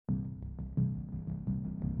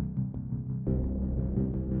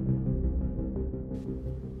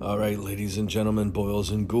All right, ladies and gentlemen, boils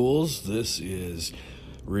and ghouls, this is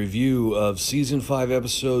review of Season 5,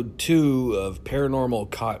 Episode 2 of Paranormal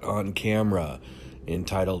Caught on Camera,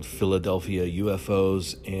 entitled Philadelphia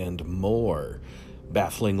UFOs and More.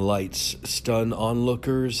 Baffling lights stun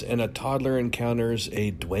onlookers, and a toddler encounters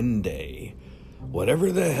a duende.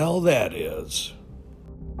 Whatever the hell that is.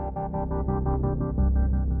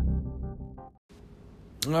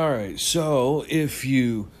 All right, so if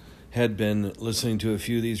you had been listening to a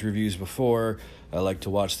few of these reviews before, I like to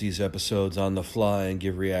watch these episodes on the fly and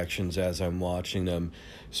give reactions as I'm watching them,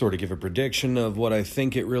 sort of give a prediction of what I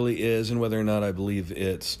think it really is and whether or not I believe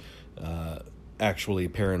it's actually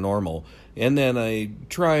paranormal. And then I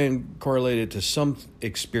try and correlate it to some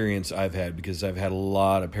experience I've had, because I've had a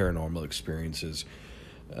lot of paranormal experiences.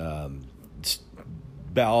 All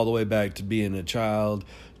the way back to being a child,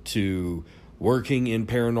 to working in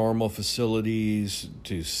paranormal facilities,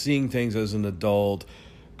 to seeing things as an adult,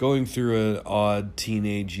 going through an odd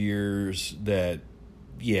teenage years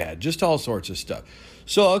just all sorts of stuff.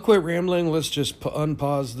 So I'll quit rambling. Let's just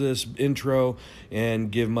unpause this intro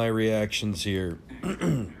and give my reactions here.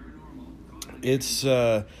 It's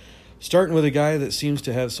starting with a guy that seems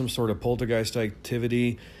to have some sort of poltergeist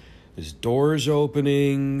activity. His door's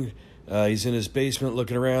opening. He's in his basement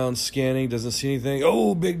looking around, scanning, doesn't see anything.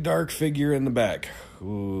 Oh, big dark figure in the back.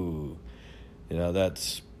 Ooh.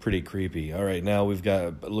 That's pretty creepy. All right, now we've got,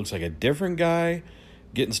 it looks like a different guy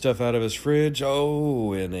getting stuff out of his fridge.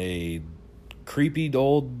 Oh, and a creepy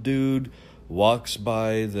old dude walks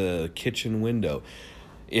by the kitchen window.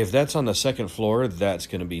 If that's on the second floor, that's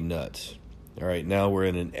going to be nuts. All right, now we're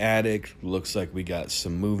in an attic. Looks like we got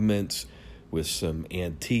some movements with some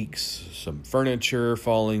antiques, some furniture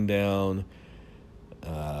falling down.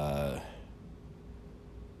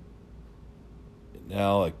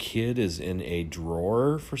 Now a kid is in a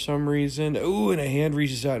drawer for some reason. Ooh, and a hand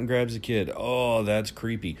reaches out and grabs a kid. Oh, that's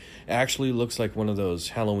creepy. Actually looks like one of those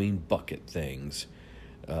Halloween bucket things.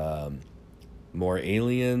 More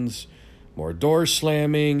aliens, more door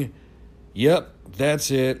slamming. Yep,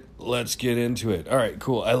 that's it. Let's get into it. All right,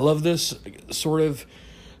 cool. I love this sort of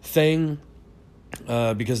thing.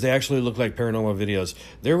 Because they actually look like paranormal videos.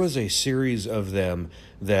 There was a series of them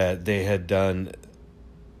that they had done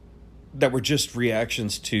that were just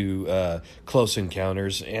reactions to Close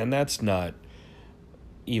Encounters, and that's not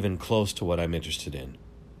even close to what I'm interested in.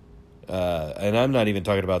 And I'm not even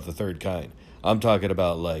talking about the third kind. I'm talking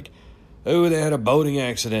about they had a boating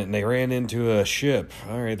accident and they ran into a ship.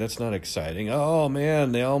 All right, that's not exciting. Oh,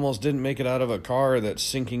 man, they almost didn't make it out of a car that's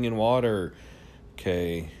sinking in water.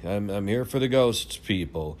 Okay, I'm here for the ghosts,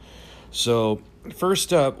 people. So,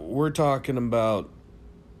 first up, we're talking about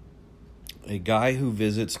a guy who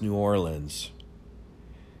visits New Orleans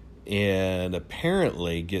and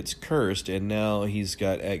apparently gets cursed, and now he's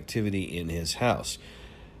got activity in his house.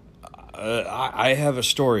 I have a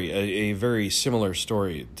story, a very similar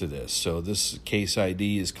story to this. So this case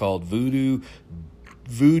ID is called Voodoos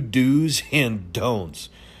and Don'ts,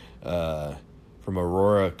 from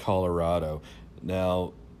Aurora, Colorado.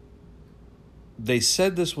 Now, they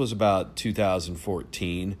said this was about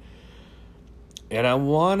 2014, and I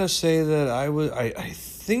want to say that I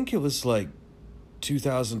think it was like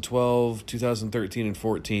 2012, 2013, and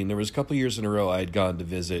 14. There was a couple years in a row I had gone to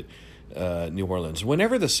visit New Orleans.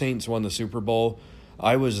 Whenever the Saints won the Super Bowl,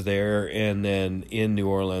 I was there and then in New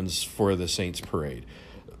Orleans for the Saints parade.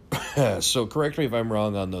 So correct me if I'm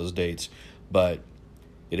wrong on those dates, but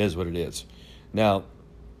it is what it is. Now,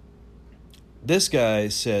 this guy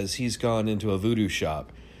says he's gone into a voodoo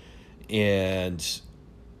shop and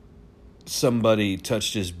somebody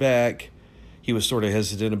touched his back. He was sort of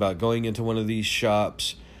hesitant about going into one of these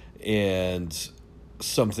shops, and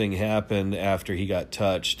something happened after he got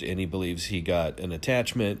touched, and he believes he got an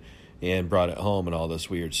attachment and brought it home, and all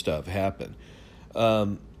this weird stuff happened.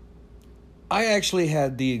 I actually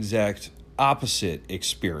had the exact opposite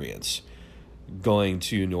experience going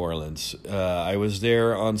to New Orleans. I was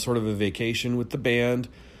there on sort of a vacation with the band.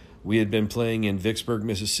 We had been playing in Vicksburg,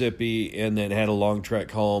 Mississippi, and then had a long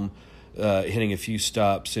trek home, hitting a few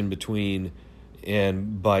stops in between.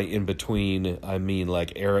 And by in between, I mean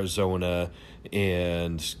like Arizona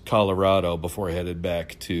and Colorado before I headed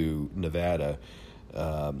back to Nevada.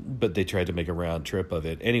 But they tried to make a round trip of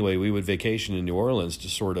it. Anyway, we would vacation in New Orleans to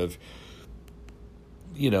sort of,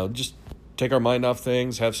 just take our mind off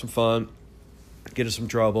things, have some fun, get us some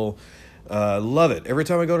trouble. Love it. Every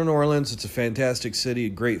time I go to New Orleans, it's a fantastic city,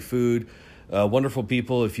 great food, wonderful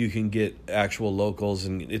people if you can get actual locals,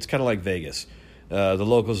 and it's kind of like Vegas. The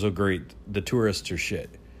locals are great. The tourists are shit.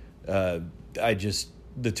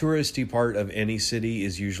 The touristy part of any city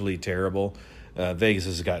is usually terrible. Vegas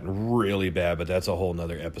has gotten really bad, but that's a whole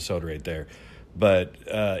nother episode right there. But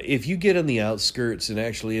if you get on the outskirts and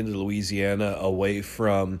actually into Louisiana, away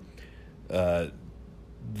from Bourbon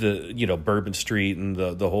Street and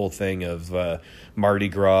the whole thing of Mardi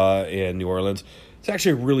Gras and New Orleans, it's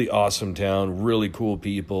actually a really awesome town, really cool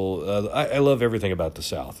people. I love everything about the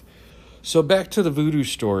South. So back to the voodoo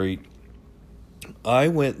story. I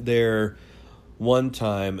went there one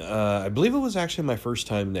time. I believe it was actually my first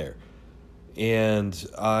time there. And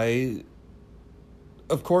I,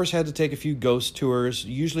 of course, had to take a few ghost tours.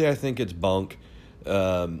 Usually I think it's bunk.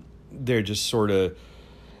 They're just sort of,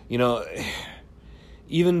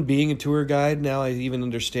 even being a tour guide, now I even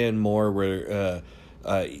understand more where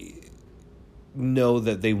I know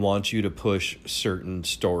that they want you to push certain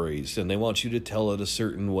stories and they want you to tell it a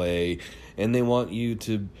certain way and they want you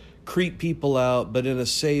to creep people out, but in a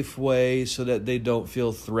safe way so that they don't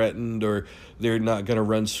feel threatened or they're not going to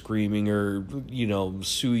run screaming or,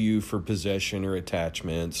 sue you for possession or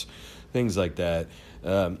attachments, things like that.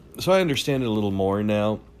 So I understand it a little more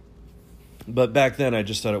now. But back then I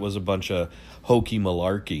just thought it was a bunch of hokey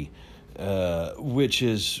malarkey, which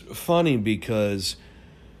is funny because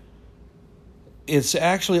it's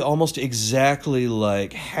actually almost exactly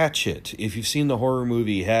like Hatchet. If you've seen the horror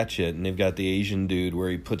movie Hatchet, and they've got the Asian dude where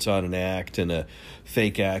he puts on an act and a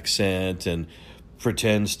fake accent and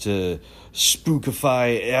pretends to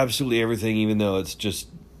spookify absolutely everything, even though it's just,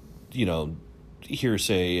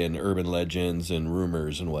 hearsay and urban legends and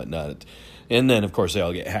rumors and whatnot. And then, of course, they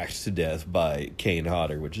all get hacked to death by Kane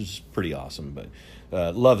Hodder, which is pretty awesome.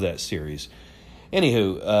 But love that series.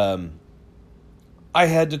 Anywho, I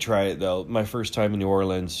had to try it, though. My first time in New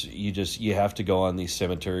Orleans, you have to go on these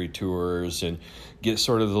cemetery tours and get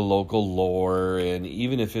sort of the local lore. And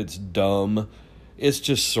even if it's dumb, it's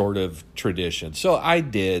just sort of tradition. So I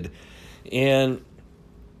did. And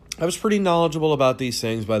I was pretty knowledgeable about these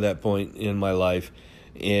things by that point in my life.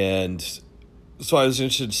 And so I was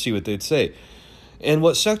interested to see what they'd say. And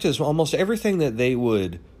what sucked is almost everything that they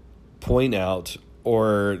would point out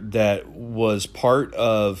or that was part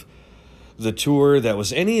of the tour that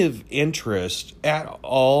was any of interest at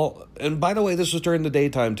all. And by the way, this was during the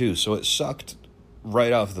daytime too, so it sucked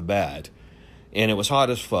right off the bat. And it was hot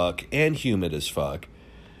as fuck and humid as fuck.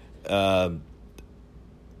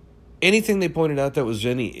 Anything they pointed out that was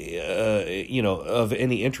any, of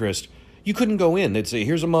any interest, you couldn't go in. They'd say,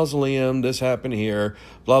 here's a mausoleum, this happened here,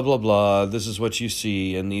 blah, blah, blah, this is what you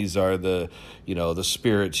see, and these are the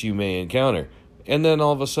spirits you may encounter. And then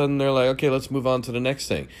all of a sudden they're like, okay, let's move on to the next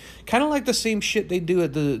thing. Kind of like the same shit they do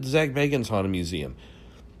at the Zach Bagans Haunted Museum.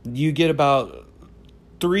 You get about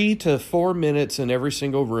 3 to 4 minutes in every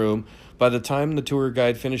single room. By the time the tour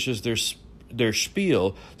guide finishes their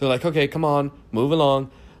spiel, they're like, okay, come on, move along.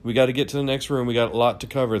 We got to get to the next room. We got a lot to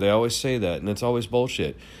cover. They always say that, and it's always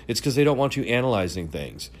bullshit. It's because they don't want you analyzing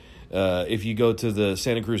things. If you go to the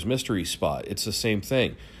Santa Cruz Mystery Spot, it's the same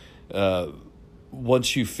thing.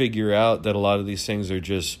 Once you figure out that a lot of these things are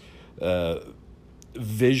just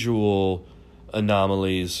visual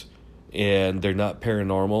anomalies and they're not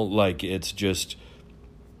paranormal, like it's just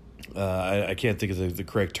I can't think of the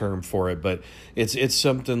correct term for it, but it's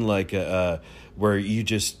something like where you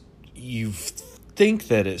think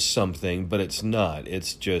that it's something, but it's not.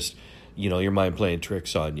 It's just your mind playing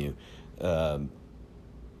tricks on you.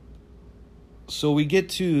 So we get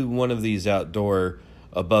to one of these outdoor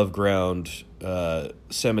above ground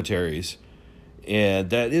cemeteries, and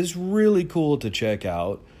that is really cool to check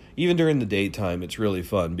out. Even during the daytime, it's really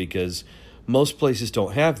fun because most places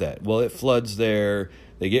don't have that. Well, it floods there,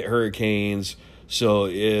 they get hurricanes, so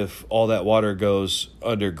if all that water goes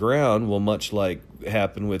underground, well, much like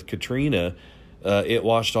happened with Katrina, it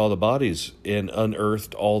washed all the bodies and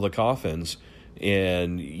unearthed all the coffins,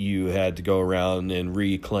 and you had to go around and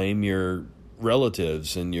reclaim your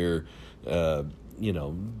relatives and your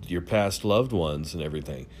past loved ones and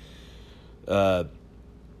everything. So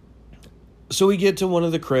we get to one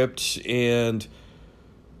of the crypts, and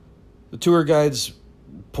the tour guide's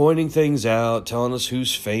pointing things out, telling us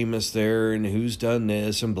who's famous there and who's done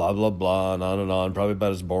this and blah, blah, blah, and on. Probably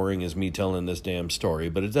about as boring as me telling this damn story,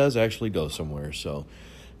 but it does actually go somewhere, so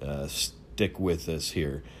stick with us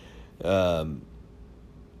here.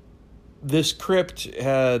 This crypt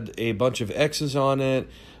had a bunch of X's on it,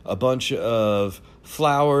 a bunch of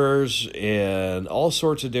flowers, and all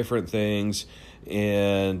sorts of different things,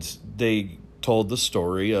 and they told the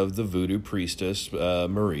story of the voodoo priestess,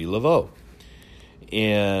 Marie Laveau.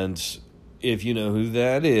 And if you know who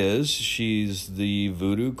that is, she's the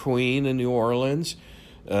voodoo queen in New Orleans.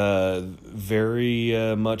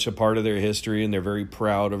 very much a part of their history, and they're very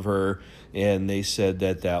proud of her. And they said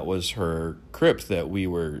that that was her crypt that we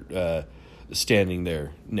were standing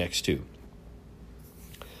there next to.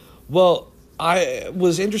 Well, I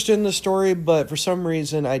was interested in the story, but for some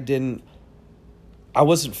reason I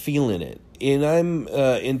wasn't feeling it. And I'm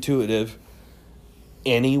intuitive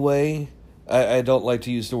anyway. I don't like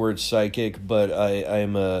to use the word psychic, but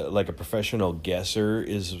I'm like a professional guesser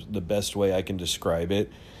is the best way I can describe it.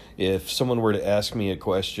 If someone were to ask me a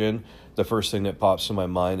question, the first thing that pops in my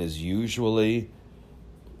mind is usually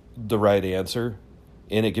the right answer.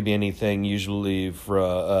 And it could be anything, usually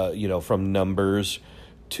from numbers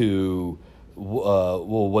to,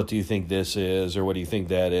 well, what do you think this is, or what do you think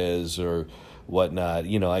that is, or whatnot.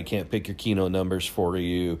 I can't pick your keynote numbers for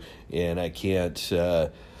you, and I can't,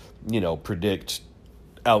 predict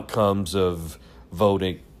outcomes of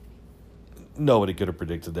voting. Nobody could have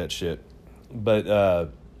predicted that shit.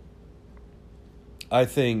 But I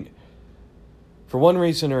think, for one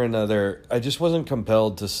reason or another, I just wasn't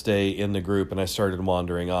compelled to stay in the group, and I started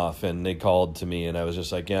wandering off, and they called to me, and I was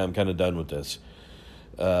just like, yeah, I'm kind of done with this.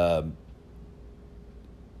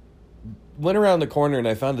 Went around the corner, and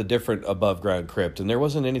I found a different above-ground crypt, and there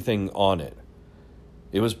wasn't anything on it.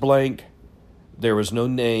 It was blank. There was no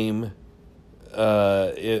name.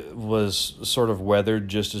 It was sort of weathered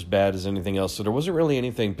just as bad as anything else, so there wasn't really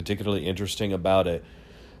anything particularly interesting about it.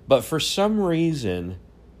 But for some reason,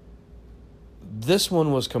 this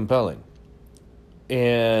one was compelling.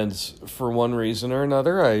 And for one reason or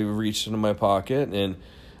another, I reached into my pocket, and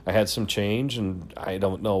I had some change, and I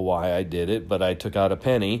don't know why I did it, but I took out a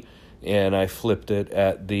penny, and I flipped it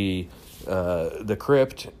at the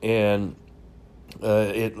crypt, and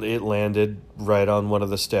it landed right on one of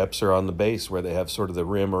the steps, or on the base where they have sort of the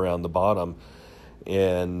rim around the bottom,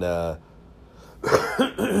 and and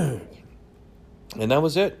that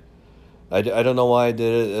was it. I don't know why I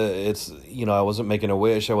did it. It's I wasn't making a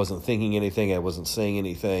wish. I wasn't thinking anything. I wasn't saying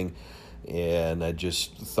anything, and I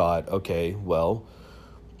just thought, okay, well,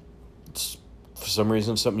 it's for some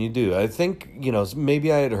reason something you do. I think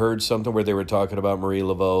maybe I had heard something where they were talking about Marie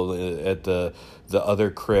Laveau at the other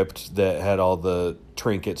crypt that had all the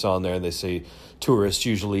trinkets on there, and they say tourists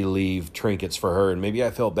usually leave trinkets for her, and maybe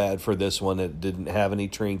I felt bad for this one that didn't have any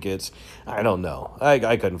trinkets. I don't know.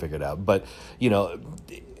 I couldn't figure it out, but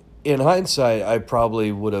in hindsight, I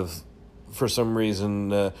probably would have, for some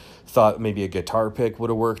reason, thought maybe a guitar pick would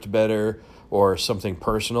have worked better, or something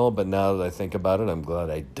personal. But now that I think about it, I'm glad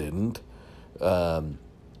I didn't.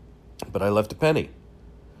 But I left a penny.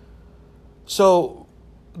 So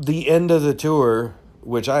the end of the tour,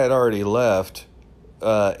 which I had already left,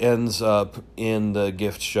 ends up in the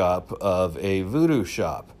gift shop of a voodoo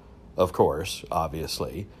shop, of course,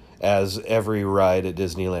 obviously, as every ride at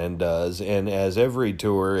Disneyland does, and as every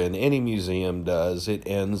tour in any museum does, it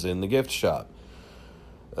ends in the gift shop.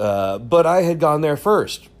 But I had gone there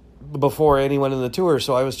first, before anyone in the tour,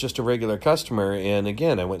 so I was just a regular customer, and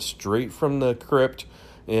again, I went straight from the crypt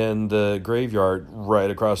and the graveyard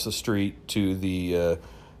right across the street to the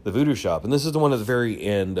voodoo shop. And this is the one at the very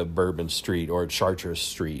end of Bourbon Street, or Chartres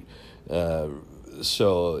Street.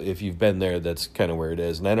 So if you've been there, that's kind of where it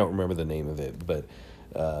is, and I don't remember the name of it, but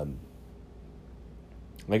I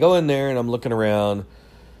go in there and I'm looking around.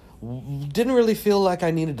 Didn't really feel like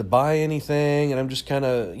I needed to buy anything, and I'm just kind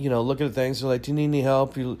of looking at things. They're like, do you need any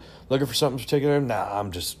help? You looking for something particular? Nah,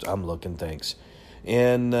 I'm looking, thanks.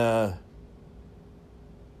 And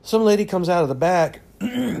some lady comes out of the back,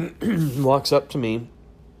 walks up to me,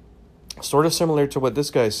 sort of similar to what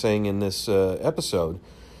this guy's saying in this episode,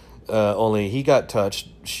 only he got touched.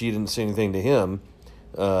 She didn't say anything to him,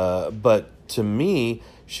 but to me,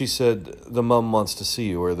 she said, the mom wants to see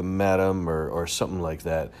you, or the madam, or something like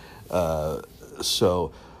that.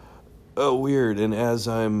 Weird. And as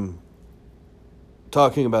I'm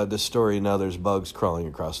talking about this story, now there's bugs crawling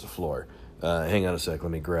across the floor. Hang on a sec,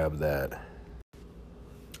 let me grab that.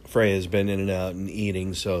 Freya's been in and out and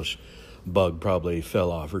eating, so bug probably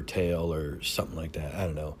fell off her tail or something like that. I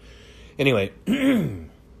don't know. Anyway,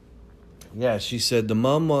 yeah, she said, the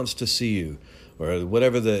mom wants to see you, or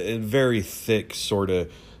whatever, the very thick sort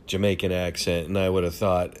of Jamaican accent, and I would have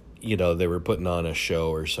thought, they were putting on a show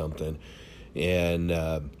or something, and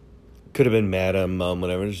could have been madam, mom,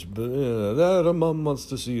 whatever. Just, the mom wants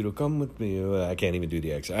to see you to come with me. I can't even do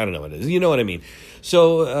the accent. I don't know what it is. You know what I mean?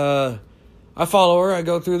 So I follow her. I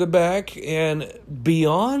go through the back, and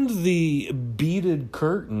beyond the beaded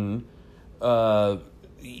curtain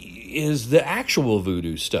is the actual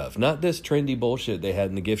voodoo stuff, not this trendy bullshit they had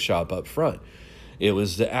in the gift shop up front. It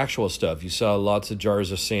was the actual stuff. You saw lots of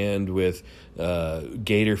jars of sand with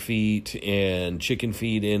gator feet and chicken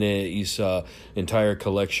feet in it. You saw entire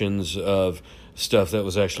collections of stuff that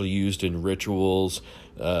was actually used in rituals.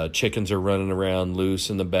 Chickens are running around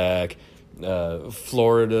loose in the back.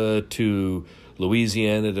 Florida to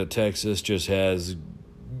Louisiana to Texas just has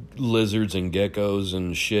lizards and geckos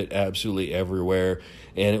and shit absolutely everywhere.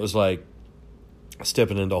 And it was like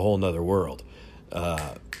stepping into a whole nother world.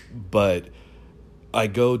 But I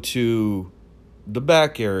go to the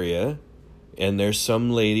back area, and there's some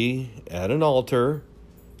lady at an altar,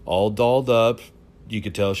 all dolled up. You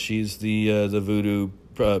could tell she's the voodoo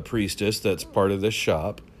priestess that's part of this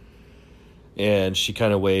shop. And she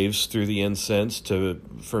kind of waves through the incense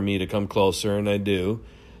for me to come closer, and I do.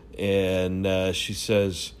 And she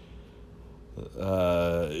says,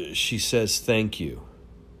 thank you.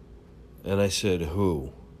 And I said,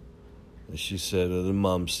 who? And she said, the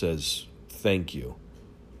mom says, thank you.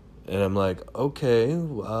 And I'm like, okay,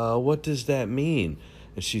 what does that mean?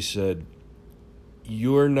 And she said,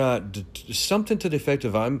 you're not, something to the effect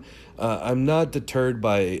of, I'm not deterred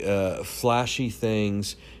by flashy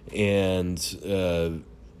things and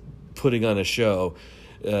putting on a show.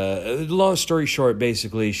 Long story short,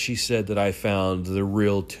 basically, she said that I found the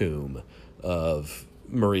real tomb of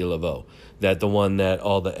Marie Laveau, that the one that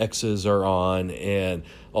all the X's are on and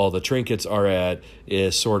all the trinkets are at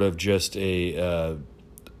is sort of just a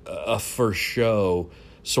for show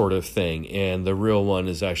sort of thing, and the real one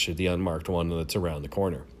is actually the unmarked one that's around the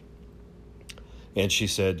corner. And she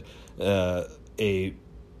said a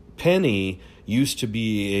penny used to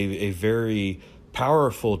be a very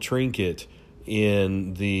powerful trinket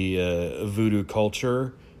in the voodoo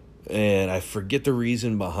culture, and I forget the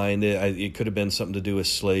reason behind it. It could have been something to do with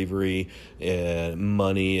slavery and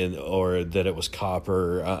money, or that it was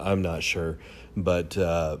copper. I'm not sure. But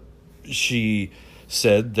she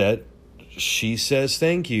said that she says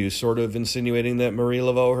thank you, sort of insinuating that Marie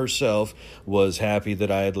Laveau herself was happy that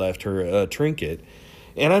I had left her a trinket.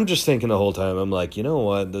 And I'm just thinking the whole time, I'm like, you know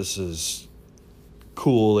what? This is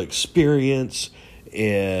cool experience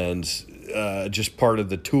and just part of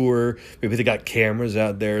the tour. Maybe they got cameras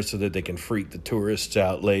out there so that they can freak the tourists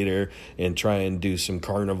out later and try and do some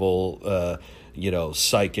carnival,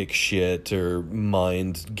 psychic shit or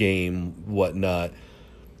mind game, whatnot.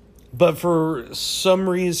 But for some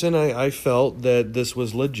reason, I felt that this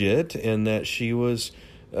was legit and that she was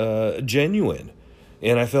genuine.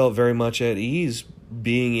 And I felt very much at ease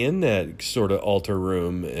being in that sort of altar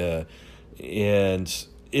room. And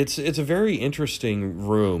it's a very interesting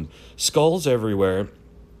room. Skulls everywhere.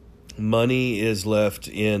 Money is left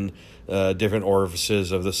in different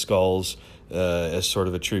orifices of the skulls as sort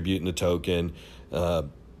of a tribute and a token. I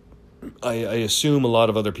assume a lot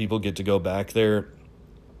of other people get to go back there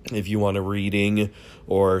if you want a reading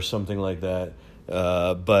or something like that.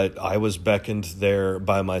 But I was beckoned there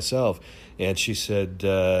by myself. And she said,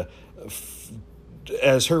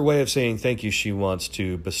 as her way of saying thank you, she wants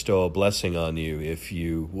to bestow a blessing on you if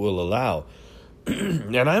you will allow.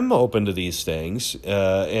 And I'm open to these things,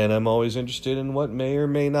 and I'm always interested in what may or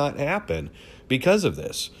may not happen because of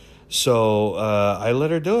this. So I let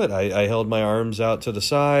her do it. I held my arms out to the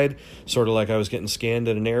side, sort of like I was getting scanned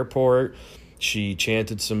at an airport. She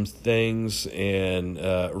chanted some things and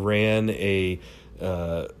ran a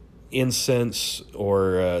incense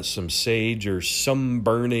or some sage or some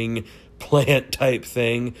burning plant type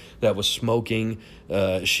thing that was smoking.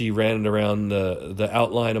 She ran it around the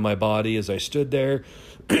outline of my body as I stood there.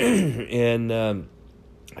 And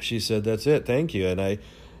she said, that's it, thank you. And I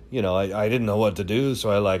didn't know what to do,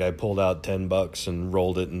 so I pulled out $10 and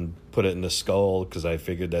rolled it and put it in the skull because I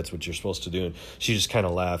figured that's what you're supposed to do. And she just kind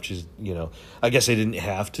of laughed. She's, I guess I didn't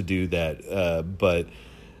have to do that, but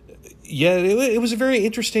yeah, it was a very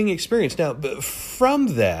interesting experience. Now,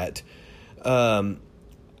 from that,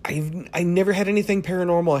 I never had anything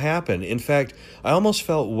paranormal happen. In fact, I almost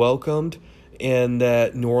felt welcomed, and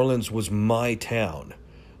that New Orleans was my town.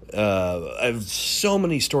 I have so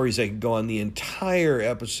many stories that could go on the entire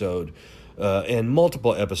episode, and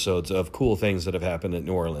multiple episodes of cool things that have happened at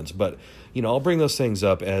New Orleans. But, I'll bring those things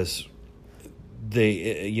up as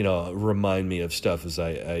they, remind me of stuff as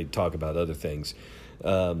I talk about other things.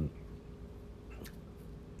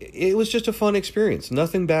 It was just a fun experience.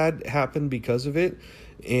 Nothing bad happened because of it,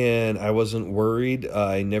 and I wasn't worried.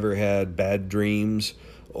 I never had bad dreams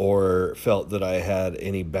or felt that I had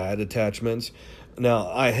any bad attachments. Now,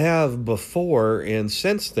 I have before and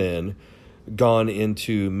since then gone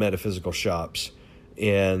into metaphysical shops,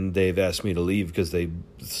 and they've asked me to leave because they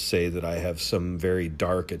say that I have some very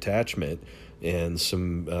dark attachment and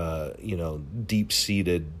some,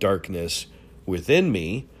 deep-seated darkness within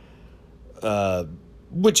me,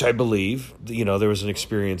 which I believe. There was an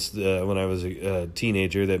experience when I was a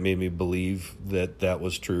teenager that made me believe that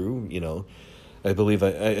was true. I believe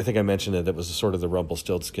I think I mentioned that was sort of the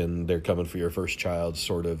Rumpelstiltskin, they're coming for your first child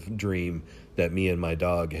sort of dream that me and my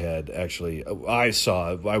dog had. Actually, I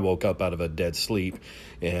woke up out of a dead sleep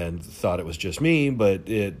and thought it was just me, but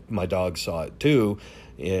my dog saw it too,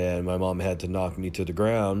 and my mom had to knock me to the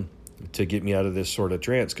ground to get me out of this sort of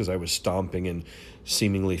trance because I was stomping and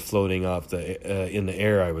seemingly floating off in the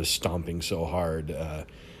air. I was stomping so hard.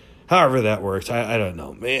 However that works, I don't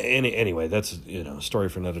know. Anyway, that's a story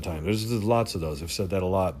for another time. There's lots of those. I've said that a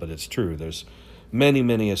lot, but it's true. There's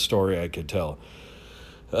many a story I could tell.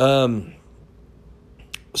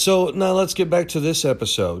 So now let's get back to this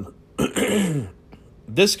episode.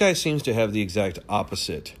 This guy seems to have the exact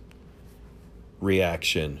opposite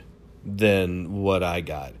reaction than what I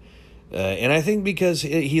got. And I think because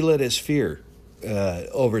he let his fear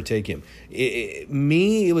overtake him.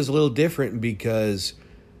 It was a little different because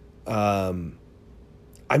I'm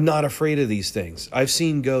not afraid of these things. I've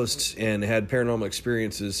seen ghosts and had paranormal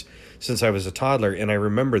experiences since I was a toddler, and I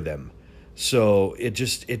remember them. So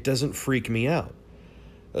it doesn't freak me out.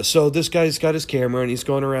 So this guy's got his camera and he's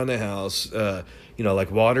going around the house,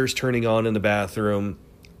 like water's turning on in the bathroom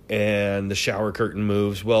and the shower curtain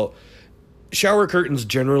moves. Well, shower curtains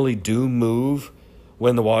generally do move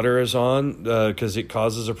when the water is on because it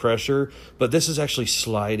causes a pressure, but this is actually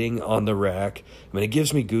sliding on the rack. I mean, it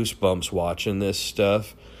gives me goosebumps watching this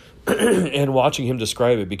stuff and watching him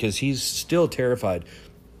describe it because he's still terrified.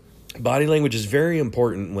 Body language is very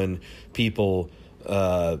important when people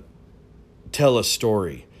tell a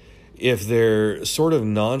story. If they're sort of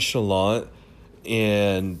nonchalant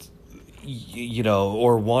and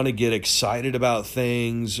or want to get excited about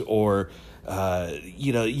things, or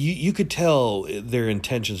you could tell their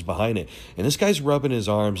intentions behind it. And this guy's rubbing his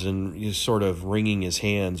arms and he's sort of wringing his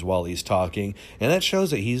hands while he's talking, and that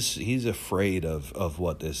shows that he's afraid of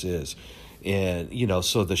what this is. And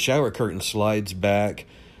so the shower curtain slides back.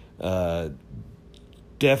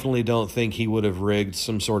 Definitely don't think he would have rigged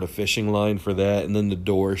some sort of fishing line for that. And then the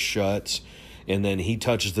door shuts, and then he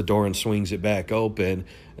touches the door and swings it back open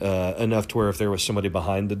enough to where if there was somebody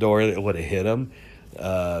behind the door, it would have hit him.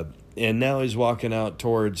 And now he's walking out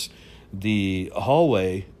towards the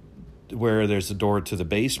hallway where there's the door to the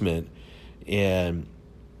basement, and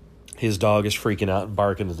his dog is freaking out and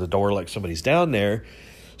barking at the door like somebody's down there.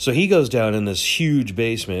 So he goes down in this huge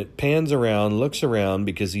basement, pans around, looks around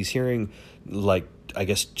because he's hearing, I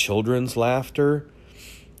guess, children's laughter.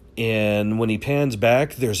 And when he pans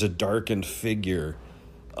back, there's a darkened figure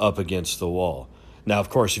up against the wall. Now, of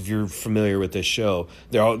course, if you're familiar with this show,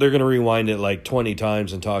 they're going to rewind it like 20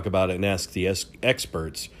 times and talk about it and ask the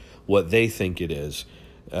experts what they think it is.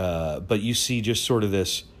 But you see just sort of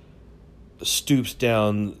this stoops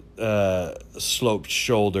down, sloped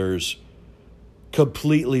shoulders,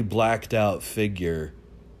 completely blacked out figure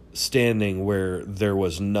standing where there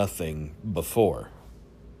was nothing before.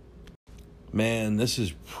 Man, this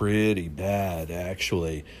is pretty bad,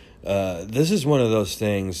 actually. This is one of those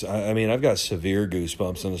things, I mean, I've got severe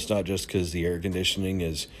goosebumps, and it's not just because the air conditioning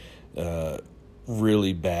is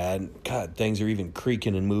really bad. God, things are even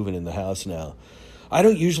creaking and moving in the house now. I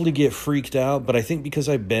don't usually get freaked out, but I think because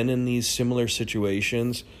I've been in these similar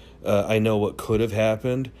situations, I know what could have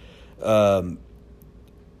happened.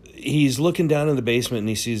 He's looking down in the basement and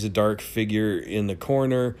he sees a dark figure in the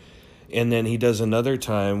corner. And then he does another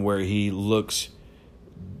time where he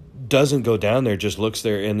doesn't go down there, just looks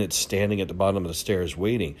there, and it's standing at the bottom of the stairs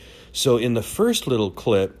waiting. So in the first little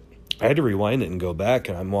clip, I had to rewind it and go back,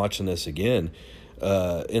 and I'm watching this again.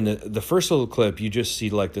 In the first little clip, you just see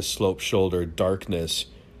like the slope-shouldered darkness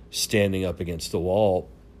standing up against the wall.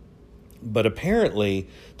 But apparently,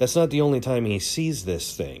 that's not the only time he sees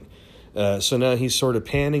this thing. So now he's sort of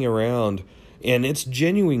panning around, and it's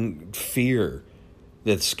genuine fear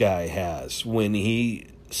that this guy has when he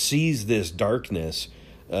sees this darkness.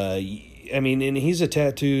 I mean, and he's a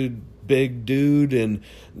tattooed big dude, and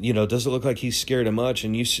doesn't look like he's scared of much.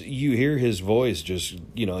 And you hear his voice just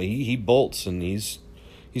he bolts, and he's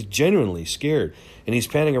genuinely scared, and he's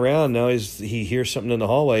panning around. Now he hears something in the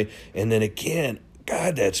hallway, and then again,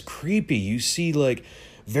 God, that's creepy. You see like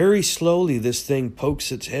very slowly this thing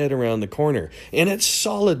pokes its head around the corner, and it's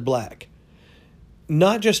solid black.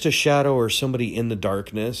 Not just a shadow or somebody in the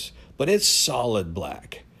darkness, but it's solid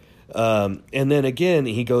black. And then again,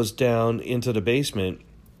 he goes down into the basement,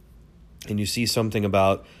 and you see something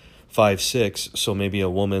about 5'6", so maybe a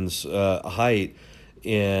woman's height,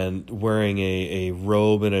 and wearing a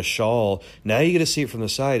robe and a shawl. Now you get to see it from the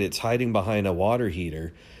side. It's hiding behind a water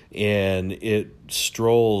heater, and it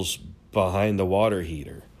strolls behind the water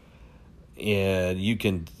heater. And you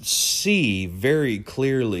can see very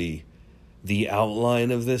clearly the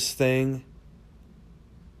outline of this thing,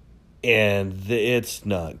 and it's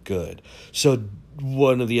not good. So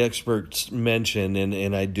one of the experts mentioned,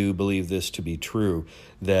 and I do believe this to be true,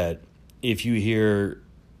 that if you hear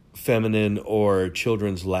feminine or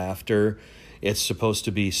children's laughter, it's supposed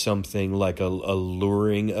to be something like a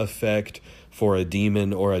luring effect for a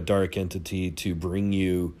demon or a dark entity to bring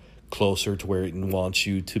you closer to where it wants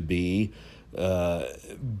you to be.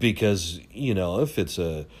 Because, if it's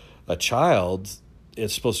a child,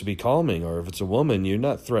 it's supposed to be calming, or if it's a woman, you're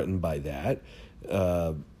not threatened by that,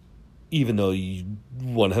 even though you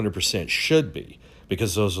 100% should be,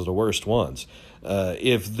 because those are the worst ones.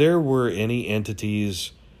 If there were any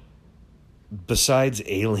entities besides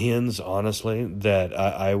aliens, honestly, that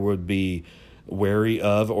I would be wary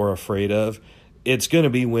of or afraid of, it's going to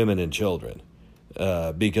be women and children,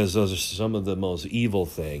 because those are some of the most evil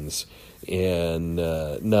things, and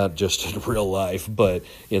not just in real life, but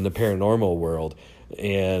in the paranormal world.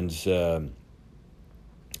 And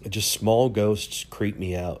just small ghosts creep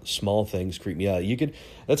me out. Small things creep me out.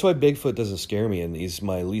 That's why Bigfoot doesn't scare me, and he's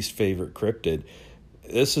my least favorite cryptid.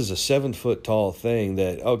 This is a 7-foot tall thing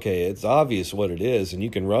that, okay, it's obvious what it is, and you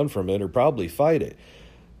can run from it or probably fight it.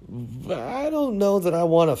 But I don't know that I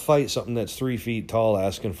want to fight something that's 3 feet tall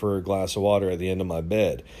asking for a glass of water at the end of my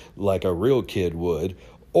bed, like a real kid would,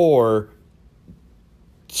 or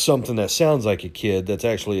something that sounds like a kid that's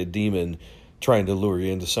actually a demon trying to lure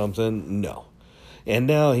you into something. No. And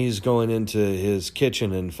now he's going into his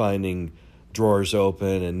kitchen and finding drawers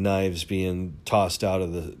open and knives being tossed out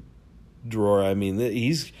of the drawer. I mean,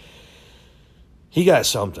 he got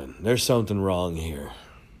something. There's something wrong here.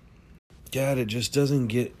 God, it just doesn't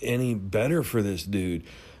get any better for this dude.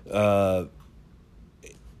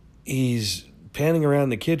 He's panning around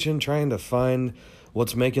the kitchen trying to find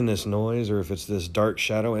what's making this noise, or if it's this dark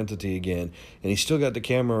shadow entity again. And he's still got the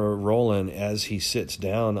camera rolling as he sits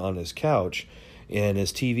down on his couch, and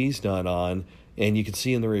his TV's not on, and you can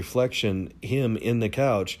see in the reflection him in the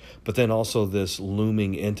couch, but then also this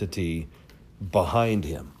looming entity behind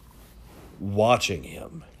him, watching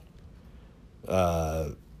him.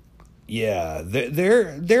 Yeah,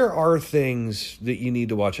 there are things that you need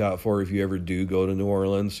to watch out for if you ever do go to New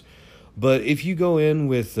Orleans. But if you go in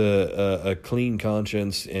with a clean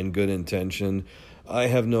conscience and good intention, I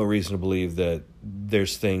have no reason to believe that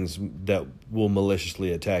there's things that will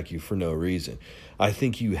maliciously attack you for no reason. I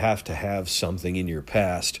think you have to have something in your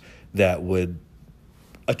past that would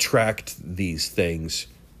attract these things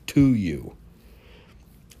to you.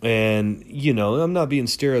 And, I'm not being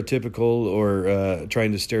stereotypical or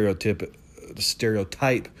trying to stereotype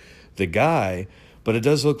the guy, but it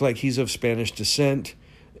does look like he's of Spanish descent.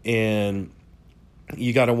 And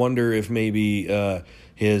you got to wonder if maybe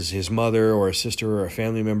his mother or a sister or a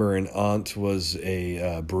family member, an aunt, was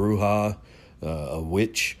a bruja, a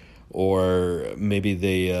witch, or maybe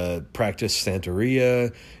they practice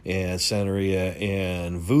Santeria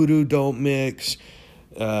and voodoo don't mix.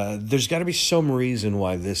 There's got to be some reason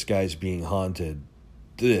why this guy's being haunted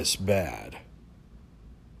this bad.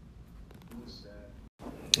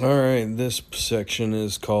 All right, this section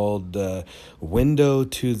is called Window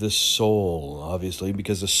to the Soul, obviously,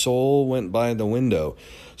 because the soul went by the window.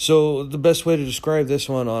 So the best way to describe this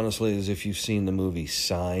one, honestly, is if you've seen the movie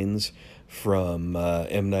Signs from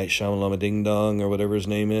M. Night Shyamalan Ding Dong, or whatever his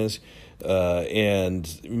name is. And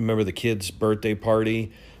remember the kid's birthday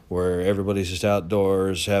party where everybody's just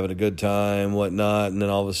outdoors having a good time, whatnot, and then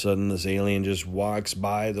all of a sudden this alien just walks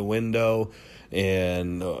by the window.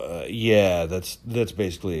 And that's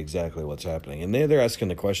basically exactly what's happening. And they're asking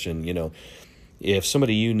the question, if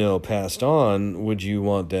somebody passed on, would you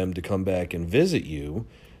want them to come back and visit you?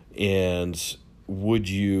 And would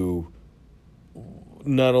you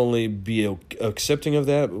not only be accepting of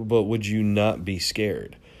that, but would you not be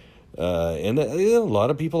scared? And a lot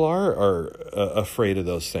of people are afraid of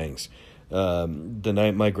those things. The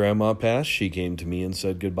night my grandma passed, she came to me and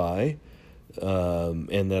said goodbye.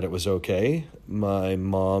 And that it was okay. My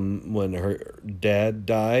mom, when her dad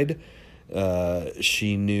died,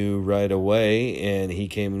 she knew right away, and he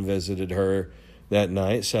came and visited her that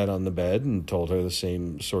night, sat on the bed, and told her the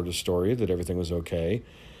same sort of story, that everything was okay.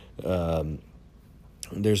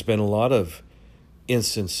 There's been a lot of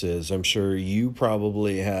instances. I'm sure you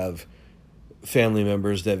probably have family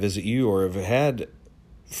members that visit you, or have had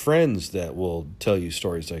friends that will tell you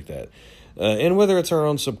stories like that. And whether it's our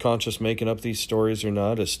own subconscious making up these stories or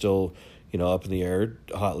not is still, up in the air,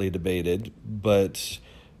 hotly debated. But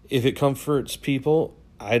if it comforts people,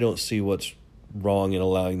 I don't see what's wrong in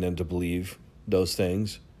allowing them to believe those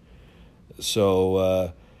things.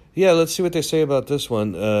 So, yeah, let's see what they say about this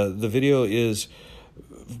one. The video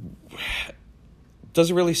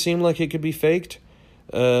doesn't really seem like it could be faked,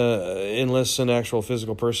 unless an actual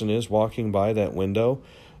physical person is walking by that window.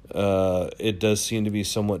 It does seem to be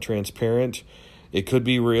somewhat transparent. It could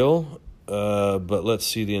be real, but let's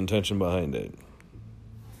see the intention behind it.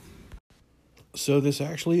 So this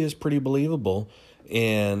actually is pretty believable,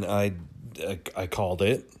 and I called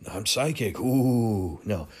it. I'm psychic. Ooh,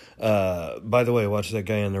 no. By the way, watch that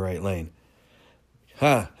guy in the right lane.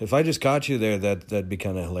 If I just caught you there, that'd be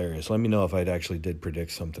kind of hilarious. Let me know if I actually did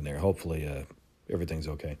predict something there. Hopefully, everything's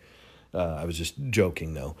okay. I was just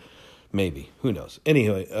joking, though. Maybe. Who knows?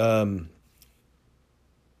 Anyway,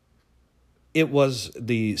 it was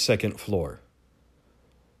the second floor.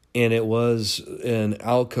 And it was an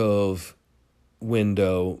alcove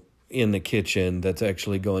window in the kitchen that's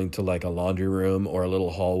actually going to like a laundry room or a little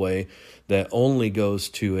hallway that only goes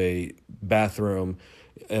to a bathroom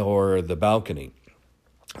or the balcony.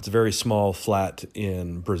 It's a very small flat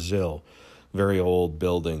in Brazil, very old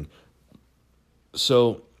building.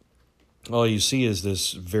 So all you see is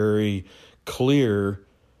this very clear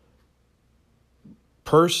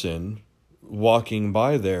person walking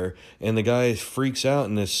by there, and the guy freaks out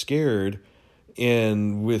and is scared,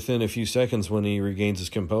 and within a few seconds when he regains his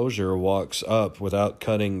composure, walks up without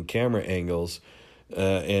cutting camera angles,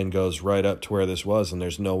 and goes right up to where this was, and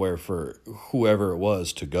there's nowhere for whoever it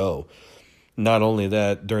was to go. Not only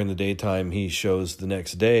that, during the daytime, he shows the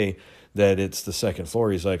next day that it's the second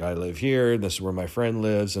floor. He's like, I live here, this is where my friend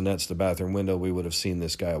lives, and that's the bathroom window. We would have seen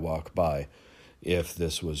this guy walk by if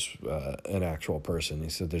this was an actual person. He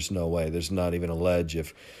said there's no way. There's not even a ledge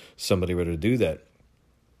if somebody were to do that.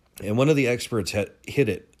 And one of the experts hit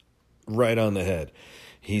it right on the head.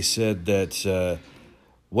 He said that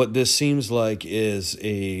what this seems like is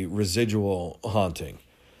a residual haunting.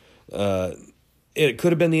 It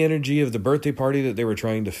could have been the energy of the birthday party that they were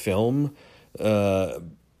trying to film.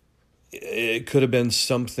 It could have been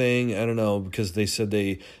something, I don't know, because they said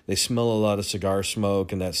they smell a lot of cigar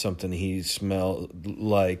smoke, and that's something he smelled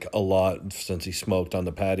like a lot since he smoked on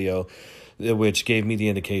the patio, which gave me the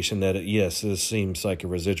indication that, yes, this seems like a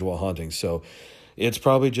residual haunting. So it's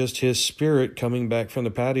probably just his spirit coming back from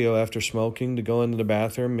the patio after smoking to go into the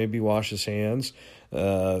bathroom, maybe wash his hands.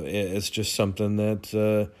 It's just something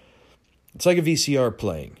that, it's like a VCR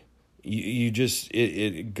playing. You just,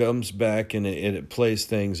 it comes back and it plays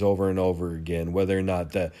things over and over again, whether or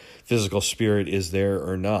not the physical spirit is there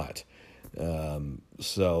or not.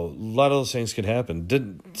 So a lot of those things could happen.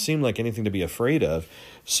 Didn't seem like anything to be afraid of.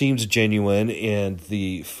 Seems genuine, and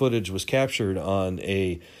the footage was captured on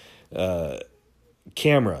a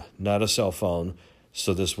camera, not a cell phone.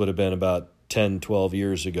 So this would have been about 10, 12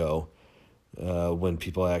 years ago, when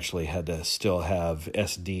people actually had to still have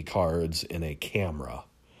SD cards in a camera.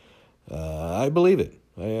 I believe it.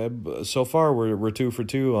 So far, we're 2 for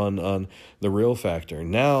 2 on the real factor.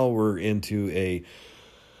 Now we're into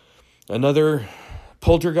another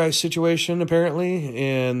poltergeist situation, apparently,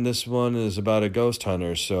 and this one is about a ghost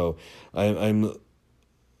hunter. So I'm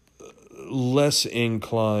less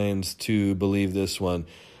inclined to believe this one,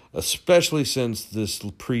 especially since this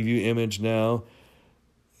preview image now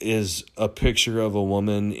is a picture of a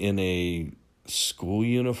woman in a school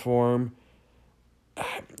uniform.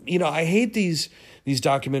 You know, I hate these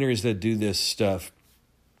documentaries that do this stuff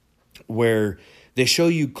where they show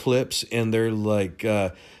you clips and they're like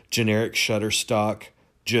generic Shutterstock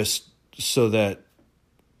just so that,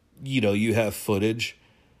 you know, you have footage.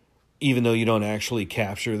 Even though you don't actually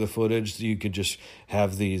capture the footage, you could just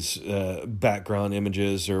have these background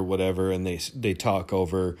images or whatever, and they talk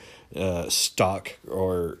over stock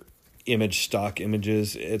or stock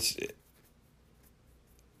images. It's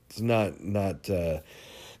not the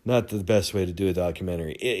best way to do a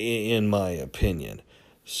documentary, in my opinion.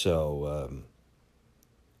 So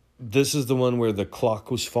this is the one where the clock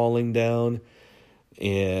was falling down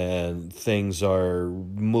and things are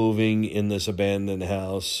moving in this abandoned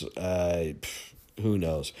house. Who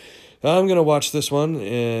knows? I'm going to watch this one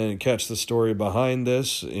and catch the story behind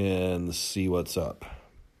this and see what's up.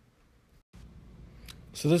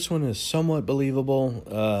 So this one is somewhat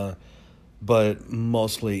believable, but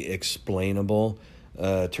mostly explainable.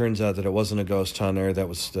 Turns out that it wasn't a ghost hunter. That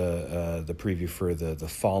was the preview for the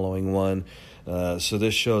following one. So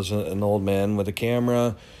this shows an old man with a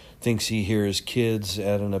camera, thinks he hears kids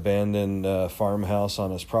at an abandoned farmhouse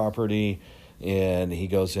on his property, and he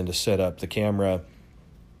goes in to set up the camera.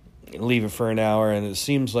 leave it for an hour, and it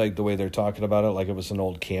seems like the way they're talking about it, like it was an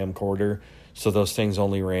old camcorder. So those things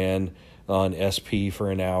only ran on SP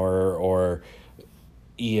for an hour, or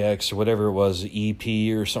EX or whatever it was,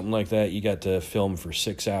 EP or something like that. You got to film for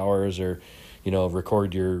 6 hours, or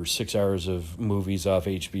record your 6 hours of movies off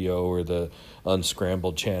HBO or the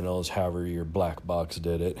unscrambled channels, however your black box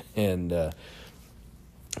did it. And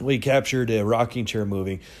we captured a rocking chair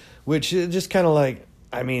moving, which is just kind of like,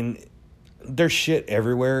 I mean, there's shit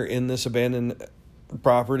everywhere in this abandoned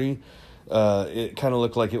property. It kind of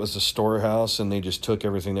looked like it was a storehouse, and they just took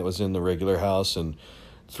everything that was in the regular house and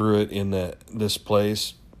threw it in this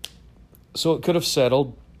place. So it could have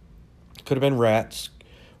settled. Could have been rats,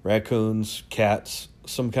 raccoons, cats,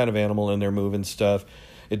 some kind of animal in there moving stuff.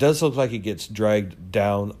 It does look like it gets dragged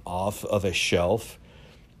down off of a shelf.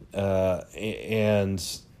 And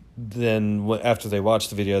then after they watched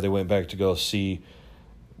the video, they went back to go see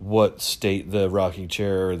what state the rocking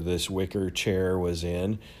chair or this wicker chair was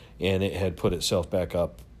in, and it had put itself back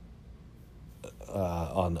up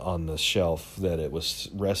on the shelf that it was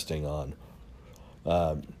resting on,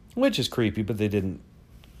 which is creepy, but they didn't,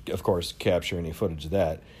 of course, capture any footage of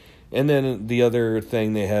that. And then the other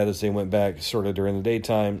thing they had is they went back sort of during the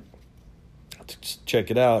daytime to check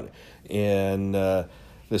it out, and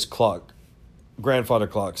this clock, grandfather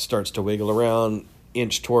clock, starts to wiggle around,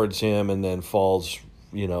 inch towards him, and then falls,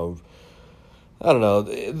 I don't know.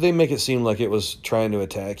 They make it seem like it was trying to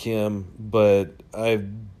attack him, but I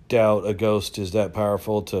doubt a ghost is that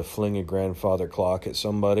powerful to fling a grandfather clock at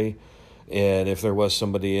somebody. And if there was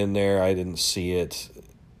somebody in there, I didn't see it.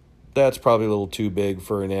 That's probably a little too big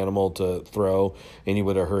for an animal to throw, and you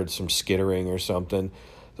would have heard some skittering or something.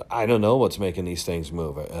 I don't know what's making these things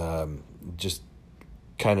move. Just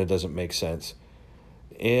kind of doesn't make sense.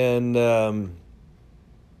 And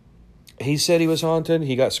he said he was haunted.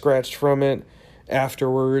 He got scratched from it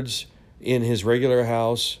afterwards in his regular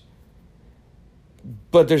house.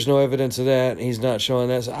 But there's no evidence of that. He's not showing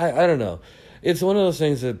that. So I don't know. It's one of those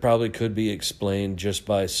things that probably could be explained just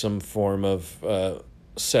by some form of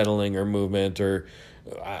settling or movement, or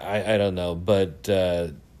I don't know. But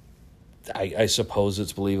I suppose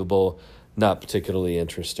it's believable. Not particularly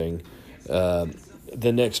interesting.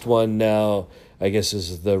 The next one now, I guess,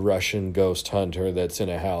 is the Russian ghost hunter that's in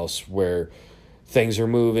a house where things are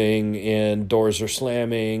moving and doors are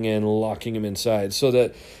slamming and locking him inside. So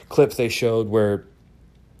that clip they showed where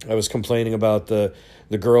I was complaining about the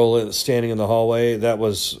girl standing in the hallway, that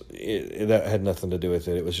had nothing to do with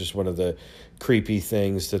it. It was just one of the creepy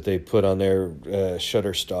things that they put on their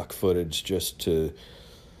Shutterstock footage just to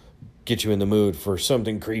get you in the mood for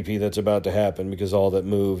something creepy that's about to happen, because all that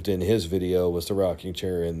moved in his video was the rocking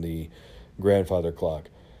chair and the grandfather clock.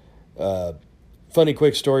 Funny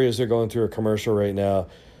quick story, as they're going through a commercial right now,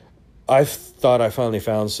 I thought I finally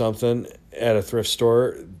found something at a thrift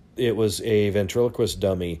store. It was a ventriloquist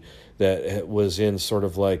dummy that was in sort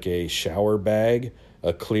of like a shower bag,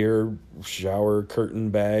 a clear shower curtain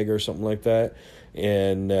bag or something like that.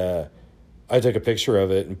 And I took a picture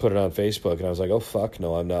of it and put it on Facebook, and I was like, oh, fuck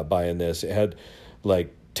no, I'm not buying this. It had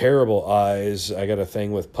like terrible eyes. I got a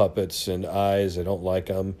thing with puppets and eyes. I don't like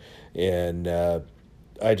them. And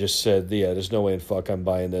I just said, yeah, there's no way in fuck I'm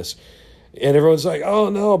buying this. And everyone's like, oh,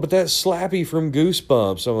 no, but that's Slappy from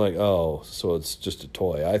Goosebumps. I'm like, oh, so it's just a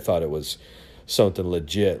toy. I thought it was something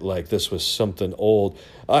legit, like this was something old.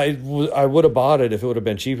 I would have bought it if it would have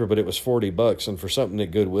been cheaper, but it was $40, and for something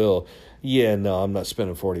at Goodwill, yeah, no, I'm not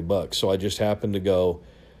spending $40. So I just happened to go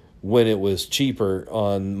when it was cheaper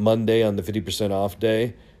on Monday on the 50% off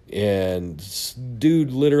day, and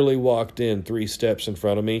dude literally walked in 3 steps in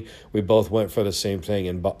front of me. We both went for the same thing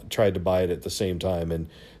and tried to buy it at the same time, and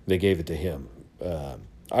they gave it to him.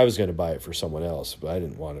 I was going to buy it for someone else, but I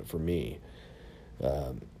didn't want it for me.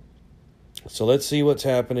 So let's see what's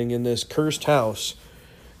happening in this cursed house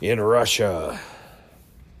in Russia.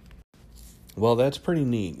 Well, that's pretty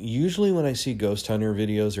neat. Usually when I see ghost hunter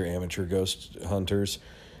videos or amateur ghost hunters,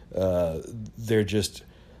 they're just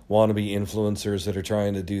wannabe influencers that are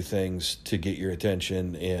trying to do things to get your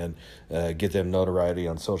attention and get them notoriety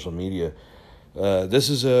on social media. This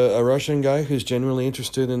is a Russian guy who's genuinely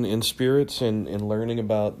interested in spirits and learning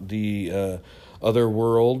about the other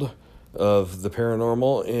world of the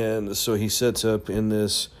paranormal, and so he sets up in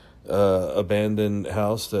this abandoned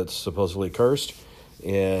house that's supposedly cursed,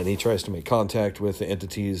 and he tries to make contact with the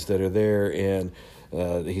entities that are there, and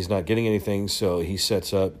he's not getting anything, so he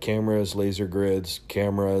sets up cameras, laser grids,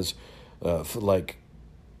 cameras, like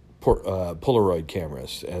Polaroid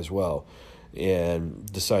cameras as well, and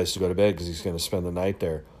decides to go to bed because he's going to spend the night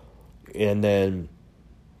there. And then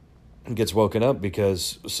gets woken up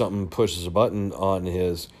because something pushes a button on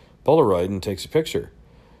his Polaroid and takes a picture.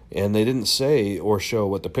 And they didn't say or show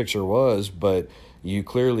what the picture was, but you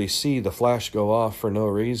clearly see the flash go off for no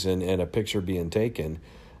reason and a picture being taken.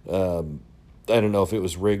 I don't know if it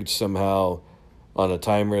was rigged somehow on a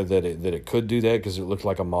timer that it could do that because it looked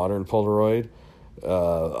like a modern Polaroid.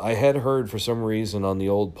 I had heard for some reason on the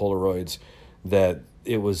old Polaroids that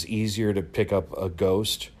it was easier to pick up a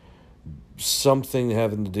ghost, something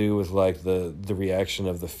having to do with like the reaction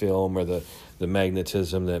of the film or the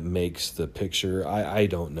magnetism that makes the picture. I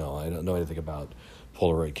don't know. I don't know anything about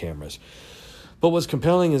Polaroid cameras. But what's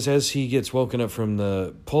compelling is as he gets woken up from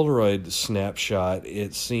the Polaroid snapshot,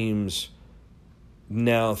 it seems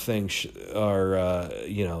now things are,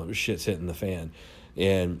 shit's hitting the fan.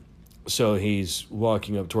 And so he's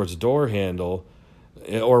walking up towards the door handle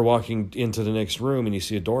or walking into the next room and you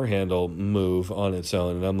see a door handle move on its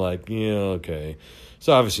own. And I'm like, yeah, okay.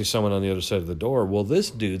 So obviously someone on the other side of the door. Well, this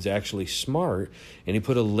dude's actually smart, and he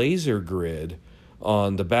put a laser grid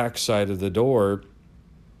on the back side of the door,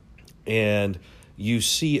 and you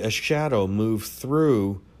see a shadow move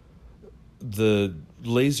through the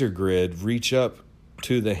laser grid, reach up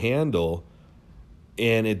to the handle,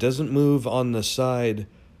 and it doesn't move on the side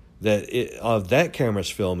of that camera's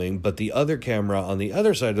filming, but the other camera on the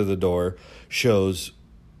other side of the door shows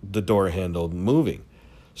the door handle moving.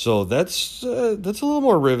 So that's a little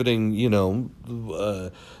more riveting,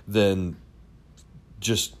 than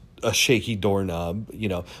just a shaky doorknob,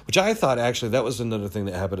 which I thought actually that was another thing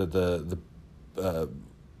that happened at the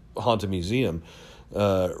Haunted Museum.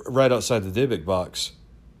 Right outside the Dybbuk box,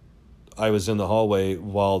 I was in the hallway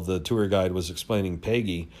while the tour guide was explaining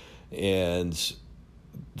Peggy, and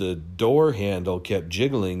the door handle kept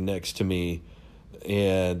jiggling next to me,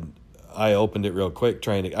 and I opened it real quick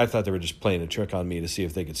I thought they were just playing a trick on me to see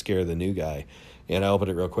if they could scare the new guy, and I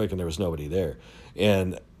opened it real quick and there was nobody there.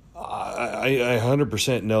 And I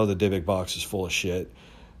 100% know the Dybbuk box is full of shit,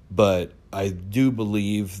 but I do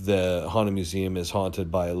believe the Haunted Museum is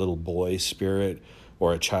haunted by a little boy spirit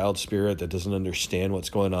or a child spirit that doesn't understand what's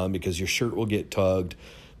going on, because your shirt will get tugged,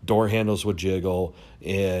 door handles will jiggle,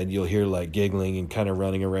 and you'll hear like giggling and kind of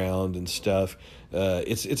running around and stuff.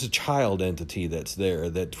 It's a child entity that's there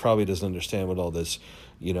that probably doesn't understand what all this,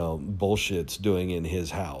 bullshit's doing in his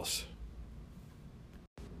house.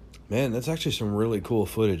 Man, that's actually some really cool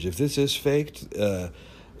footage. If this is faked,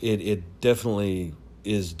 it definitely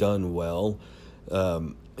is done well.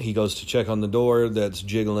 He goes to check on the door that's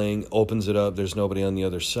jiggling, opens it up, there's nobody on the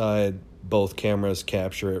other side. Both cameras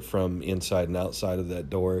capture it from inside and outside of that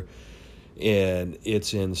door. And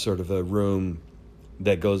it's in sort of a room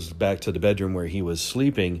that goes back to the bedroom where he was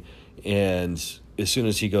sleeping. And as soon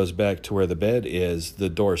as he goes back to where the bed is, the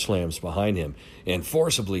door slams behind him. And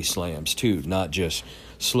forcibly slams, too, not just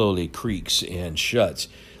slowly creaks and shuts.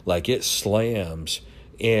 Like it slams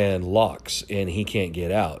and locks, and he can't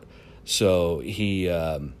get out. So he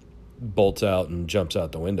bolts out and jumps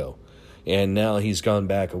out the window. And now he's gone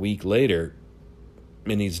back a week later,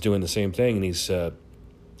 and he's doing the same thing, and he's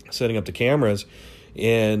setting up the cameras,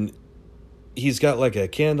 and he's got like a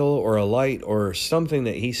candle or a light or something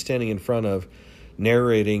that he's standing in front of,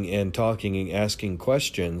 narrating and talking and asking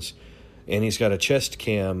questions, and he's got a chest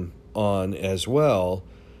cam on as well.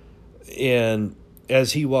 And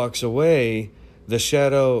as he walks away, the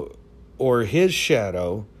shadow or his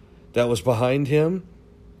shadow that was behind him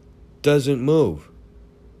doesn't move.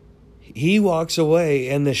 He walks away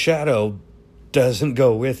and the shadow doesn't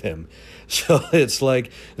go with him. So it's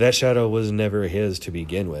like that shadow was never his to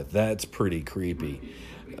begin with. That's pretty creepy.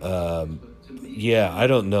 I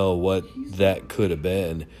don't know what that could have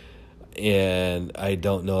been. And I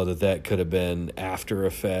don't know that could have been After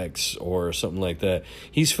Effects or something like that.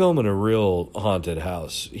 He's filming a real haunted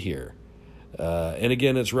house here. And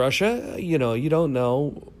again, it's Russia. You don't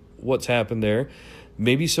know what's happened there.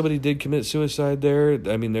 Maybe somebody did commit suicide there.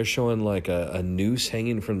 I mean, they're showing like a noose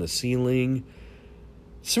hanging from the ceiling.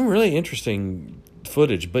 Some really interesting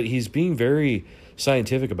footage, but he's being very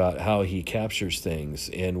scientific about how he captures things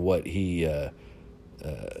and what he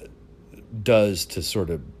does to sort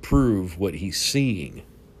of prove what he's seeing.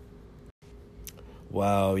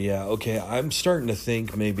 Wow, yeah, okay. I'm starting to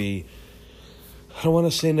think maybe, I don't want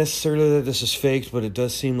to say necessarily that this is faked, but it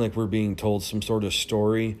does seem like we're being told some sort of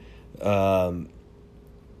story.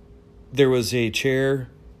 There was a chair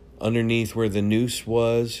underneath where the noose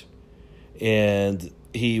was, and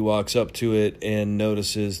he walks up to it and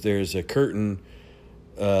notices there's a curtain,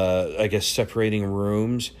 separating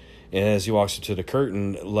rooms. And as he walks up to the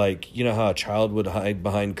curtain, like, you know how a child would hide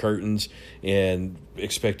behind curtains and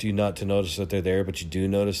expect you not to notice that they're there, but you do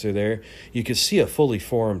notice they're there? You could see a fully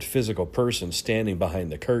formed physical person standing behind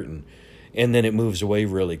the curtain. and then it moves away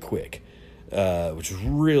really quick, which is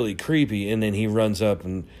really creepy. And then he runs up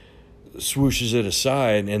and swooshes it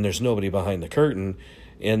aside, and there's nobody behind the curtain.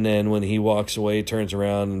 And then when he walks away, turns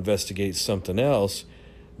around, investigates something else,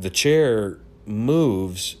 the chair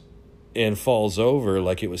moves and falls over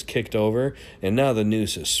like it was kicked over, and now the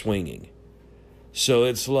noose is swinging. So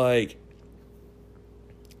it's like,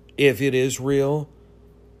 if it is real,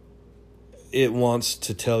 it wants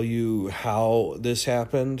to tell you how this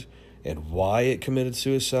happened and why it committed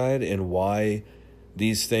suicide and why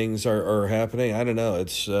these things are happening. I don't know.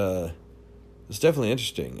 It's definitely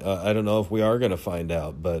interesting. I don't know if we are going to find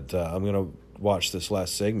out, but I'm going to watch this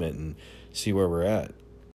last segment and see where we're at.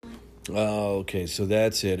 Okay, so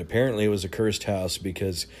that's it. Apparently it was a cursed house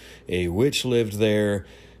because a witch lived there,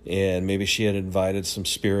 and maybe she had invited some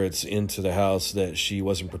spirits into the house that she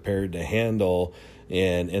wasn't prepared to handle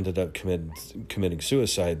and ended up committing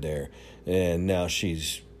suicide there. And now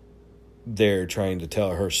she's there trying to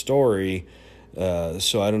tell her story.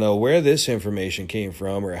 So I don't know where this information came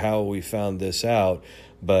from or how we found this out,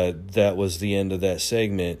 but that was the end of that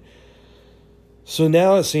segment. So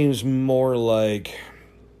now it seems more like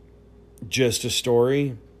just a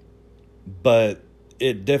story, but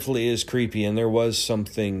it definitely is creepy, and there was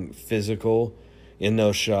something physical in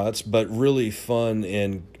those shots, but really fun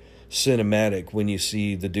and cinematic when you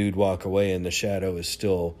see the dude walk away and the shadow is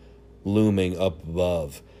still looming up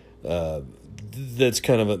above. That's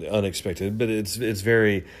kind of unexpected, but it's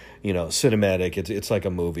very, cinematic. It's like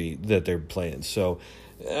a movie that they're playing. So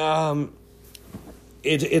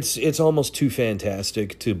it's almost too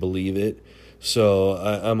fantastic to believe it. So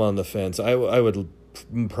I'm on the fence. I would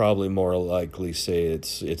probably more likely say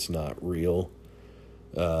it's not real,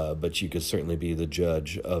 but you could certainly be the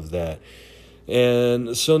judge of that.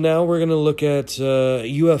 And so now we're going to look at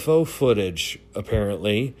UFO footage,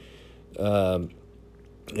 apparently.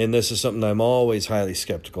 And this is something I'm always highly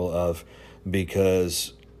skeptical of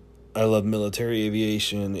because I love military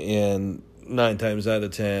aviation, and 9 times out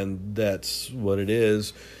of 10, that's what it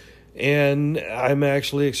is. And I'm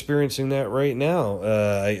actually experiencing that right now.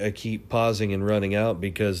 I keep pausing and running out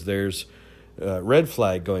because there's red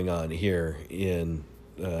flag going on here in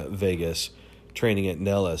Vegas, training at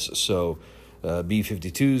Nellis. So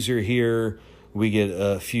B-52s are here. We get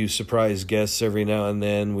a few surprise guests every now and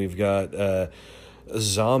then. We've got a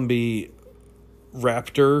zombie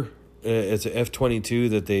Raptor. It's an F-22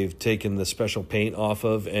 that they've taken the special paint off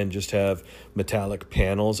of and just have metallic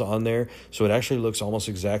panels on there. So it actually looks almost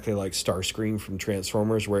exactly like Starscream from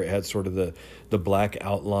Transformers, where it had sort of the black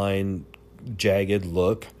outline, jagged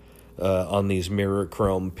look on these mirror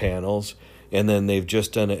chrome panels. And then they've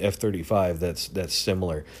just done an F-35 that's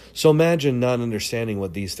similar. So imagine not understanding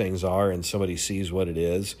what these things are and somebody sees what it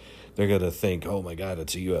is. They're going to think, oh my God,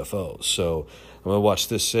 it's a UFO. So I'm going to watch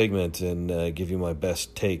this segment and give you my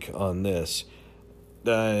best take on this.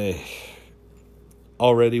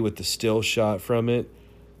 Already with the still shot from it,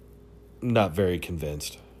 not very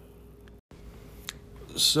convinced.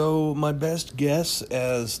 So my best guess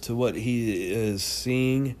as to what he is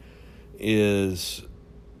seeing is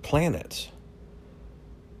planets.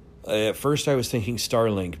 At first I was thinking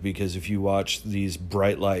Starlink, because if you watch these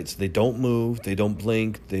bright lights, they don't move, they don't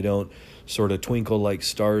blink, they don't sort of twinkle like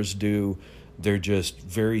stars do. They're just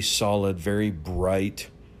very solid, very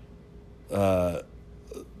bright. Looks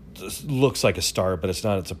like a star, but it's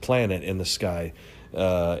not. It's a planet in the sky.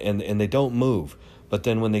 And they don't move. But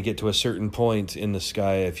then when they get to a certain point in the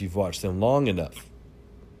sky, if you've watched them long enough,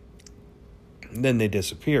 then they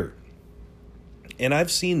disappear. And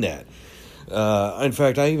I've seen that. In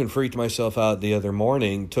fact, I even freaked myself out the other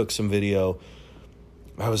morning, took some video.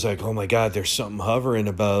 I was like, oh my God, there's something hovering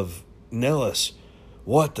above Nellis.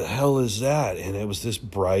 What the hell is that? And it was this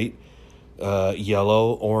bright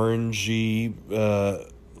yellow, orangey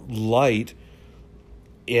light.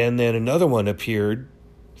 And then another one appeared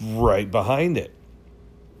right behind it.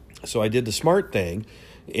 So I did the smart thing,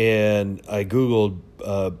 and I Googled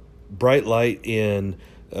bright light in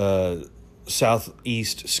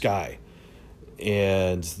southeast sky.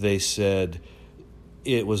 And they said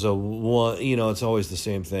it was a one, it's always the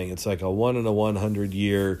same thing. It's like a 1 in a 100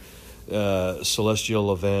 year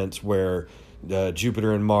celestial event where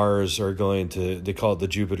Jupiter and Mars are going to, they call it the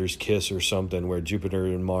Jupiter's kiss or something, where Jupiter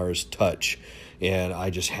and Mars touch. And I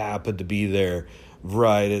just happened to be there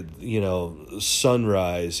right at,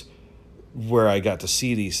 sunrise, where I got to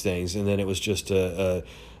see these things. And then it was just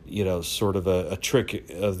sort of a trick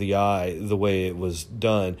of the eye, the way it was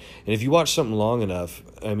done. And if you watch something long enough,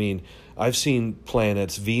 I mean, I've seen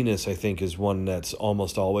planets. Venus, I think, is one that's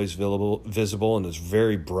almost always visible and is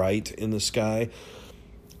very bright in the sky.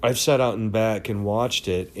 I've sat out and back and watched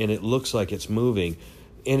it, and it looks like it's moving.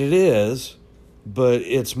 And it is, but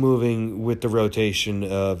it's moving with the rotation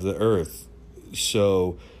of the Earth.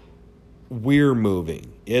 So we're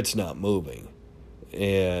moving. It's not moving.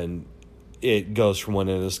 And it goes from one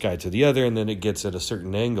end of the sky to the other, and then it gets at a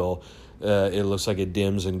certain angle. It looks like it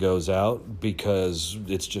dims and goes out because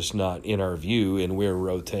it's just not in our view, and we're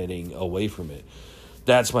rotating away from it.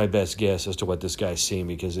 That's my best guess as to what this guy's seeing,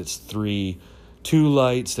 because it's two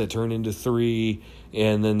lights that turn into three,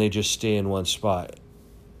 and then they just stay in one spot.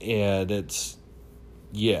 And it's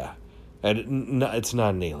not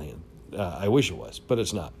an alien. I wish it was, but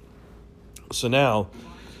it's not. So now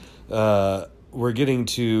we're getting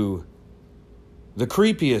to the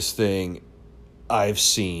creepiest thing I've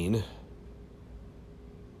seen,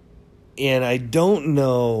 and I don't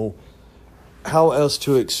know how else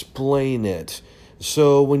to explain it.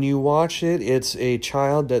 So when you watch it, it's a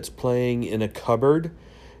child that's playing in a cupboard,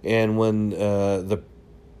 and when the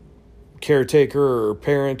caretaker or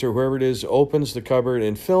parent or whoever it is opens the cupboard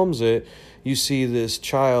and films it, you see this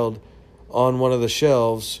child on one of the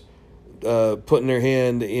shelves putting their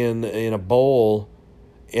hand in a bowl,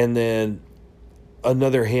 and then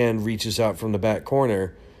another hand reaches out from the back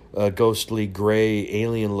corner, a ghostly gray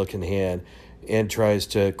alien looking hand, and tries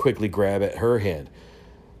to quickly grab at her hand.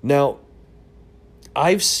 Now,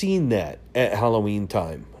 I've seen that at Halloween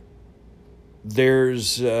time.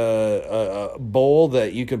 There's a bowl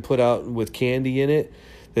that you can put out with candy in it,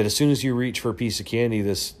 that as soon as you reach for a piece of candy,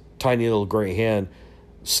 this tiny little gray hand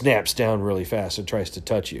snaps down really fast and tries to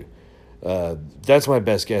touch you. That's my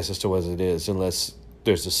best guess as to what it is, unless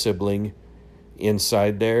there's a sibling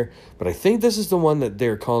inside there. But I think this is the one that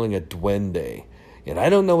they're calling a duende. And I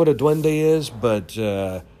don't know what a duende is, but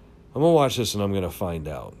I'm going to watch this and I'm going to find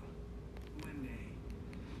out.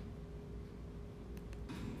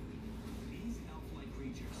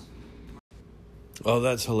 Oh,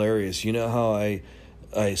 that's hilarious. You know how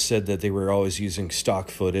I said that they were always using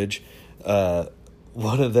stock footage?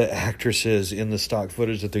 One of the actresses in the stock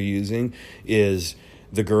footage that they're using is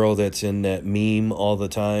the girl that's in that meme all the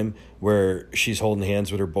time, where she's holding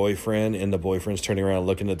hands with her boyfriend, and the boyfriend's turning around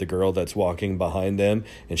looking at the girl that's walking behind them,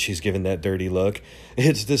 and she's giving that dirty look.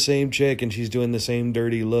 It's the same chick, and she's doing the same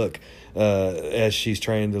dirty look as she's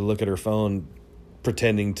trying to look at her phone,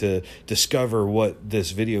 pretending to discover what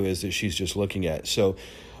this video is that she's just looking at. So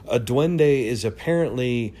a duende is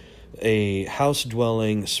apparently a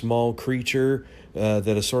house-dwelling small creature that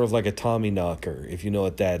is sort of like a Tommyknocker, if you know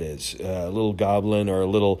what that is. A little goblin or a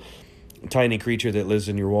little tiny creature that lives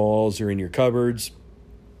in your walls or in your cupboards,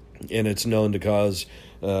 and it's known to cause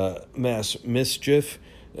mass mischief,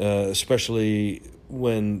 especially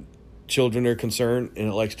when children are concerned, and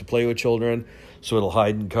it likes to play with children. So it'll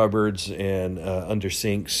hide in cupboards and under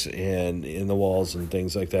sinks and in the walls and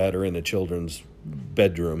things like that, or in the children's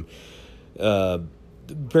bedroom.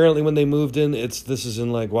 Apparently when they moved in, this is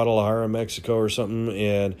in like Guadalajara, Mexico or something,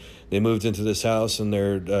 and they moved into this house, and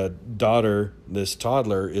their daughter, this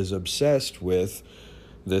toddler, is obsessed with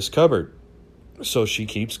this cupboard. So she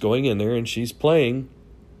keeps going in there and she's playing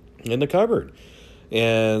in the cupboard.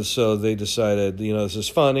 And so they decided, this is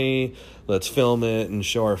funny, let's film it and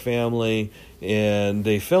show our family. And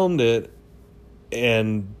they filmed it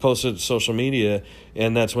and posted it to social media,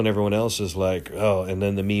 and that's when everyone else is like, oh, and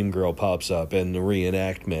then the meme girl pops up and the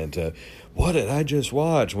reenactment. What did I just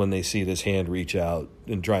watch? When they see this hand reach out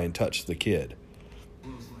and try and touch the kid.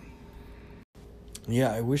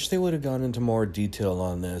 Yeah, I wish they would have gone into more detail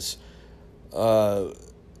on this. So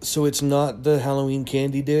it's not the Halloween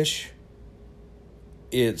candy dish.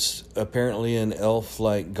 It's apparently an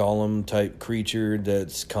elf-like golem-type creature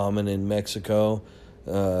that's common in Mexico,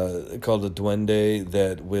 called a duende,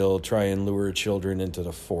 that will try and lure children into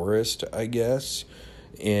the forest, I guess,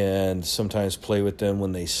 and sometimes play with them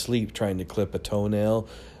when they sleep, trying to clip a toenail,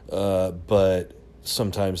 but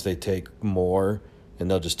sometimes they take more,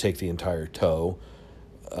 and they'll just take the entire toe.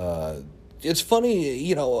 It's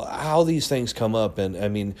funny, how these things come up, and, I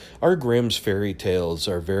mean, our Grimm's fairy tales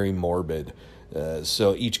are very morbid.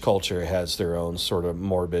 So each culture has their own sort of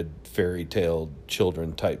morbid fairy tale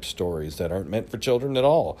children type stories that aren't meant for children at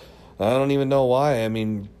all. I don't even know why. I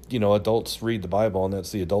mean, adults read the Bible, and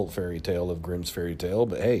that's the adult fairy tale of Grimm's fairy tale.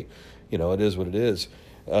 But hey, it is what it is.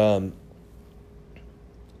 I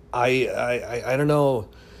don't know.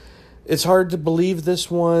 It's hard to believe this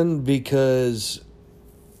one because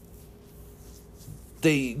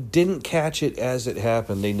they didn't catch it as it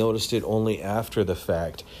happened. They noticed it only after the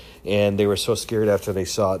fact. And they were so scared after they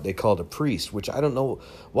saw it, they called a priest, which I don't know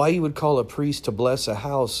why you would call a priest to bless a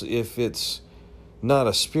house if it's not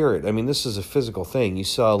a spirit. I mean, this is a physical thing. You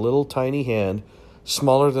saw a little tiny hand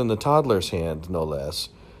smaller than the toddler's hand, no less.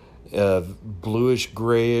 Bluish,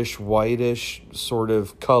 grayish, whitish sort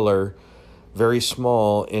of color, very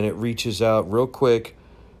small, and it reaches out real quick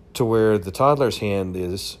to where the toddler's hand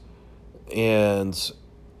is, and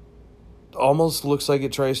almost looks like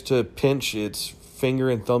it tries to pinch its finger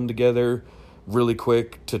and thumb together really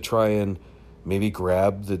quick to try and maybe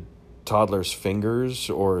grab the toddler's fingers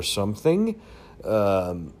or something.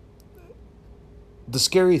 The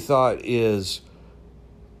scary thought is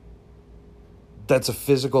that's a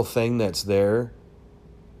physical thing that's there.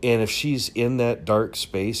 And if she's in that dark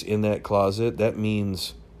space, in that closet, that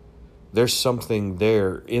means there's something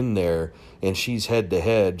there in there, and she's head to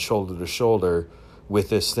head, shoulder to shoulder with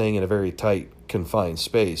this thing in a very tight, confined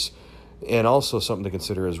space. And also something to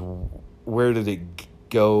consider is where did it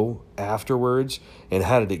go afterwards, and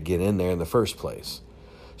how did it get in there in the first place?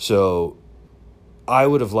 So I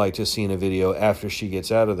would have liked to have seen a video after she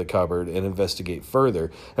gets out of the cupboard and investigate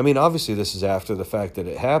further. I mean, obviously this is after the fact that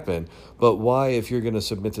it happened, but why, if you're going to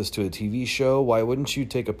submit this to a TV show, why wouldn't you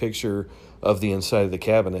take a picture of the inside of the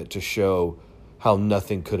cabinet to show how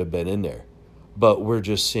nothing could have been in there? But we're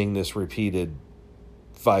just seeing this repeated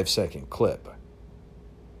 5-second clip.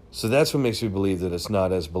 So that's what makes me believe that it's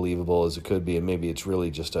not as believable as it could be, and maybe it's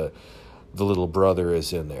really just the little brother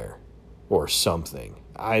is in there or something.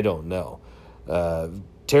 I don't know.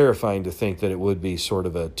 Terrifying to think that it would be sort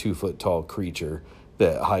of a 2-foot-tall creature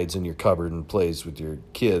that hides in your cupboard and plays with your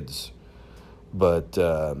kids. But,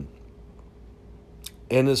 and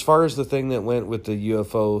as far as the thing that went with the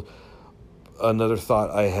UFO, another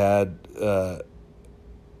thought I had,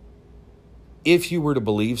 if you were to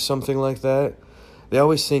believe something like that, they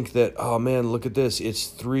always think that, oh man, look at this, it's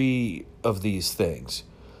 3 of these things.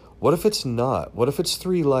 What if it's not? What if it's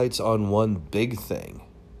 3 lights on one big thing?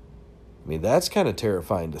 I mean, that's kind of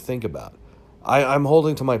terrifying to think about. I'm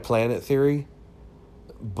holding to my planet theory,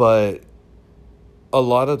 but a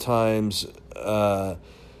lot of times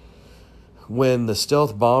when the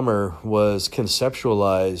stealth bomber was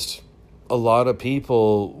conceptualized, a lot of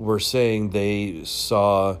people were saying they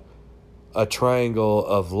saw a triangle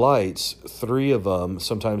of lights, 3 of them,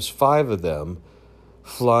 sometimes 5 of them,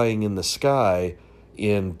 flying in the sky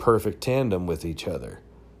in perfect tandem with each other.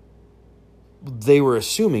 They were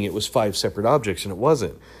assuming it was 5 separate objects, and it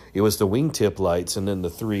wasn't. It was the wingtip lights and then the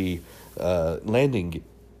 3 landing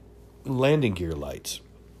gear lights.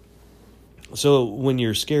 So when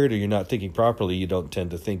you're scared or you're not thinking properly, you don't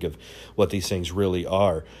tend to think of what these things really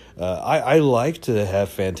are. I like to have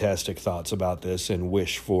fantastic thoughts about this and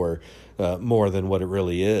wish for more than what it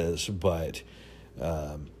really is. But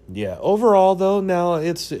yeah, overall though, now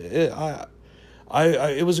it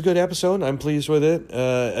was a good episode. I'm pleased with it.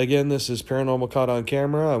 Again, this is Paranormal Caught on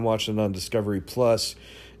Camera. I'm watching it on Discovery Plus,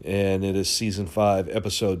 and it is Season 5,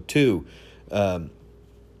 Episode 2.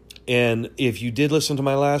 And if you did listen to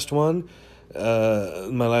my last one,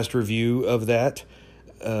 my last review of that,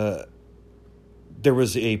 there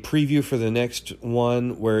was a preview for the next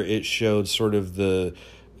one where it showed sort of the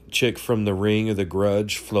chick from The Ring or The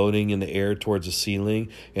Grudge floating in the air towards the ceiling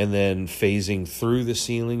and then phasing through the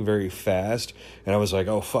ceiling very fast. And I was like,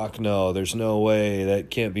 oh, fuck no, there's no way, that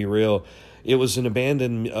can't be real. It was an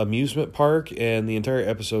abandoned amusement park, and the entire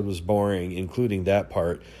episode was boring, including that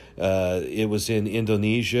part. It was in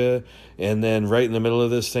Indonesia, and then right in the middle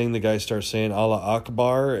of this thing, the guy starts saying Allah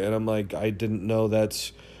Akbar, and I'm like, I didn't know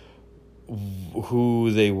that's who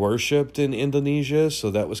they worshipped in Indonesia, so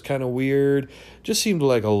that was kind of weird. Just seemed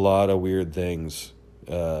like a lot of weird things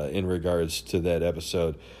in regards to that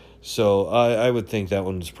episode. So I would think that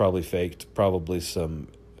one was probably faked, probably some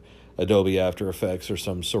Adobe After Effects or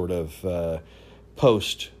some sort of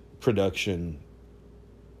post-production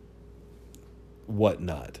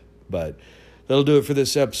whatnot. But that'll do it for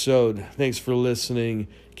this episode. Thanks for listening.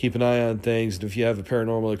 Keep an eye on things. And if you have a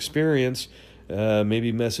paranormal experience,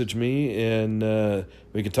 maybe message me and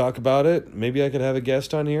we could talk about it. Maybe I could have a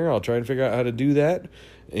guest on here. I'll try and figure out how to do that,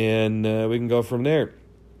 and we can go from there.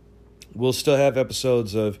 We'll still have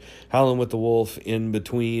episodes of Howlin' with the Wolf in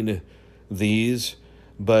between these,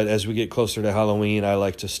 but as we get closer to Halloween, I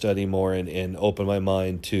like to study more and open my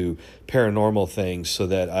mind to paranormal things so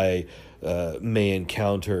that I may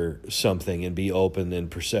encounter something and be open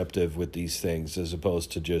and perceptive with these things as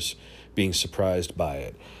opposed to just being surprised by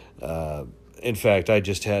it. In fact, I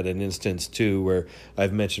just had an instance, too, where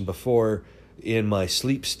I've mentioned before, in my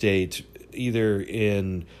sleep state, either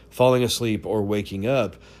in falling asleep or waking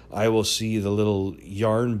up, I will see the little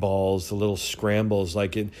yarn balls, the little scrambles,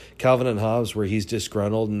 like in Calvin and Hobbes, where he's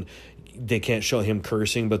disgruntled and they can't show him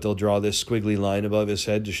cursing, but they'll draw this squiggly line above his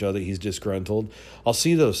head to show that he's disgruntled. I'll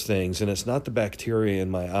see those things, and it's not the bacteria in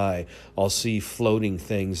my eye. I'll see floating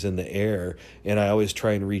things in the air, and I always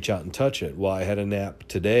try and reach out and touch it. Well, I had a nap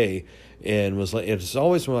today, and it's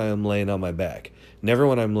always when I'm laying on my back, never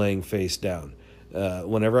when I'm laying face down.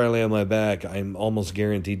 Whenever I lay on my back, I'm almost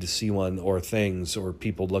guaranteed to see one or things or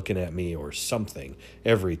people looking at me or something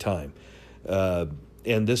every time.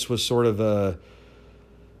 And this was sort of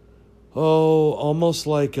almost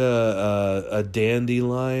like a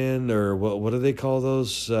dandelion, or what do they call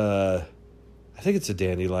those? I think it's a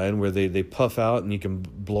dandelion where they puff out and you can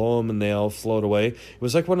blow them and they all float away. It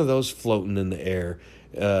was like one of those floating in the air,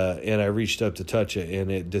 and I reached up to touch it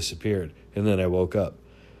and it disappeared. And then I woke up.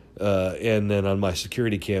 And then on my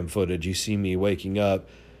security cam footage, you see me waking up,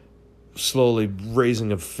 slowly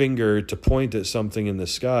raising a finger to point at something in the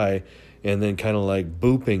sky, and then kind of like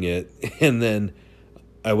booping it. And then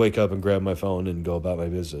I wake up and grab my phone and go about my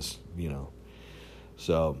business,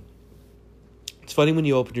 So it's funny when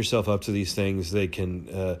you open yourself up to these things, they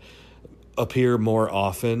can appear more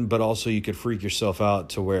often, but also you could freak yourself out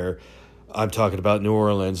to where I'm talking about New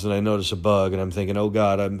Orleans and I notice a bug and I'm thinking, oh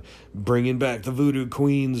God, I'm bringing back the Voodoo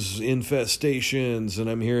Queens infestations, and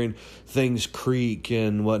I'm hearing things creak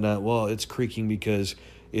and whatnot. Well, it's creaking because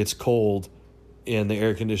it's cold and the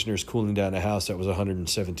air conditioner is cooling down a house that was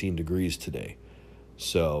 117 degrees today.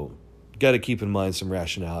 So got to keep in mind some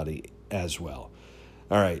rationality as well.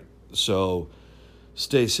 All right, so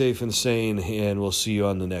stay safe and sane, and we'll see you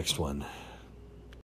on the next one.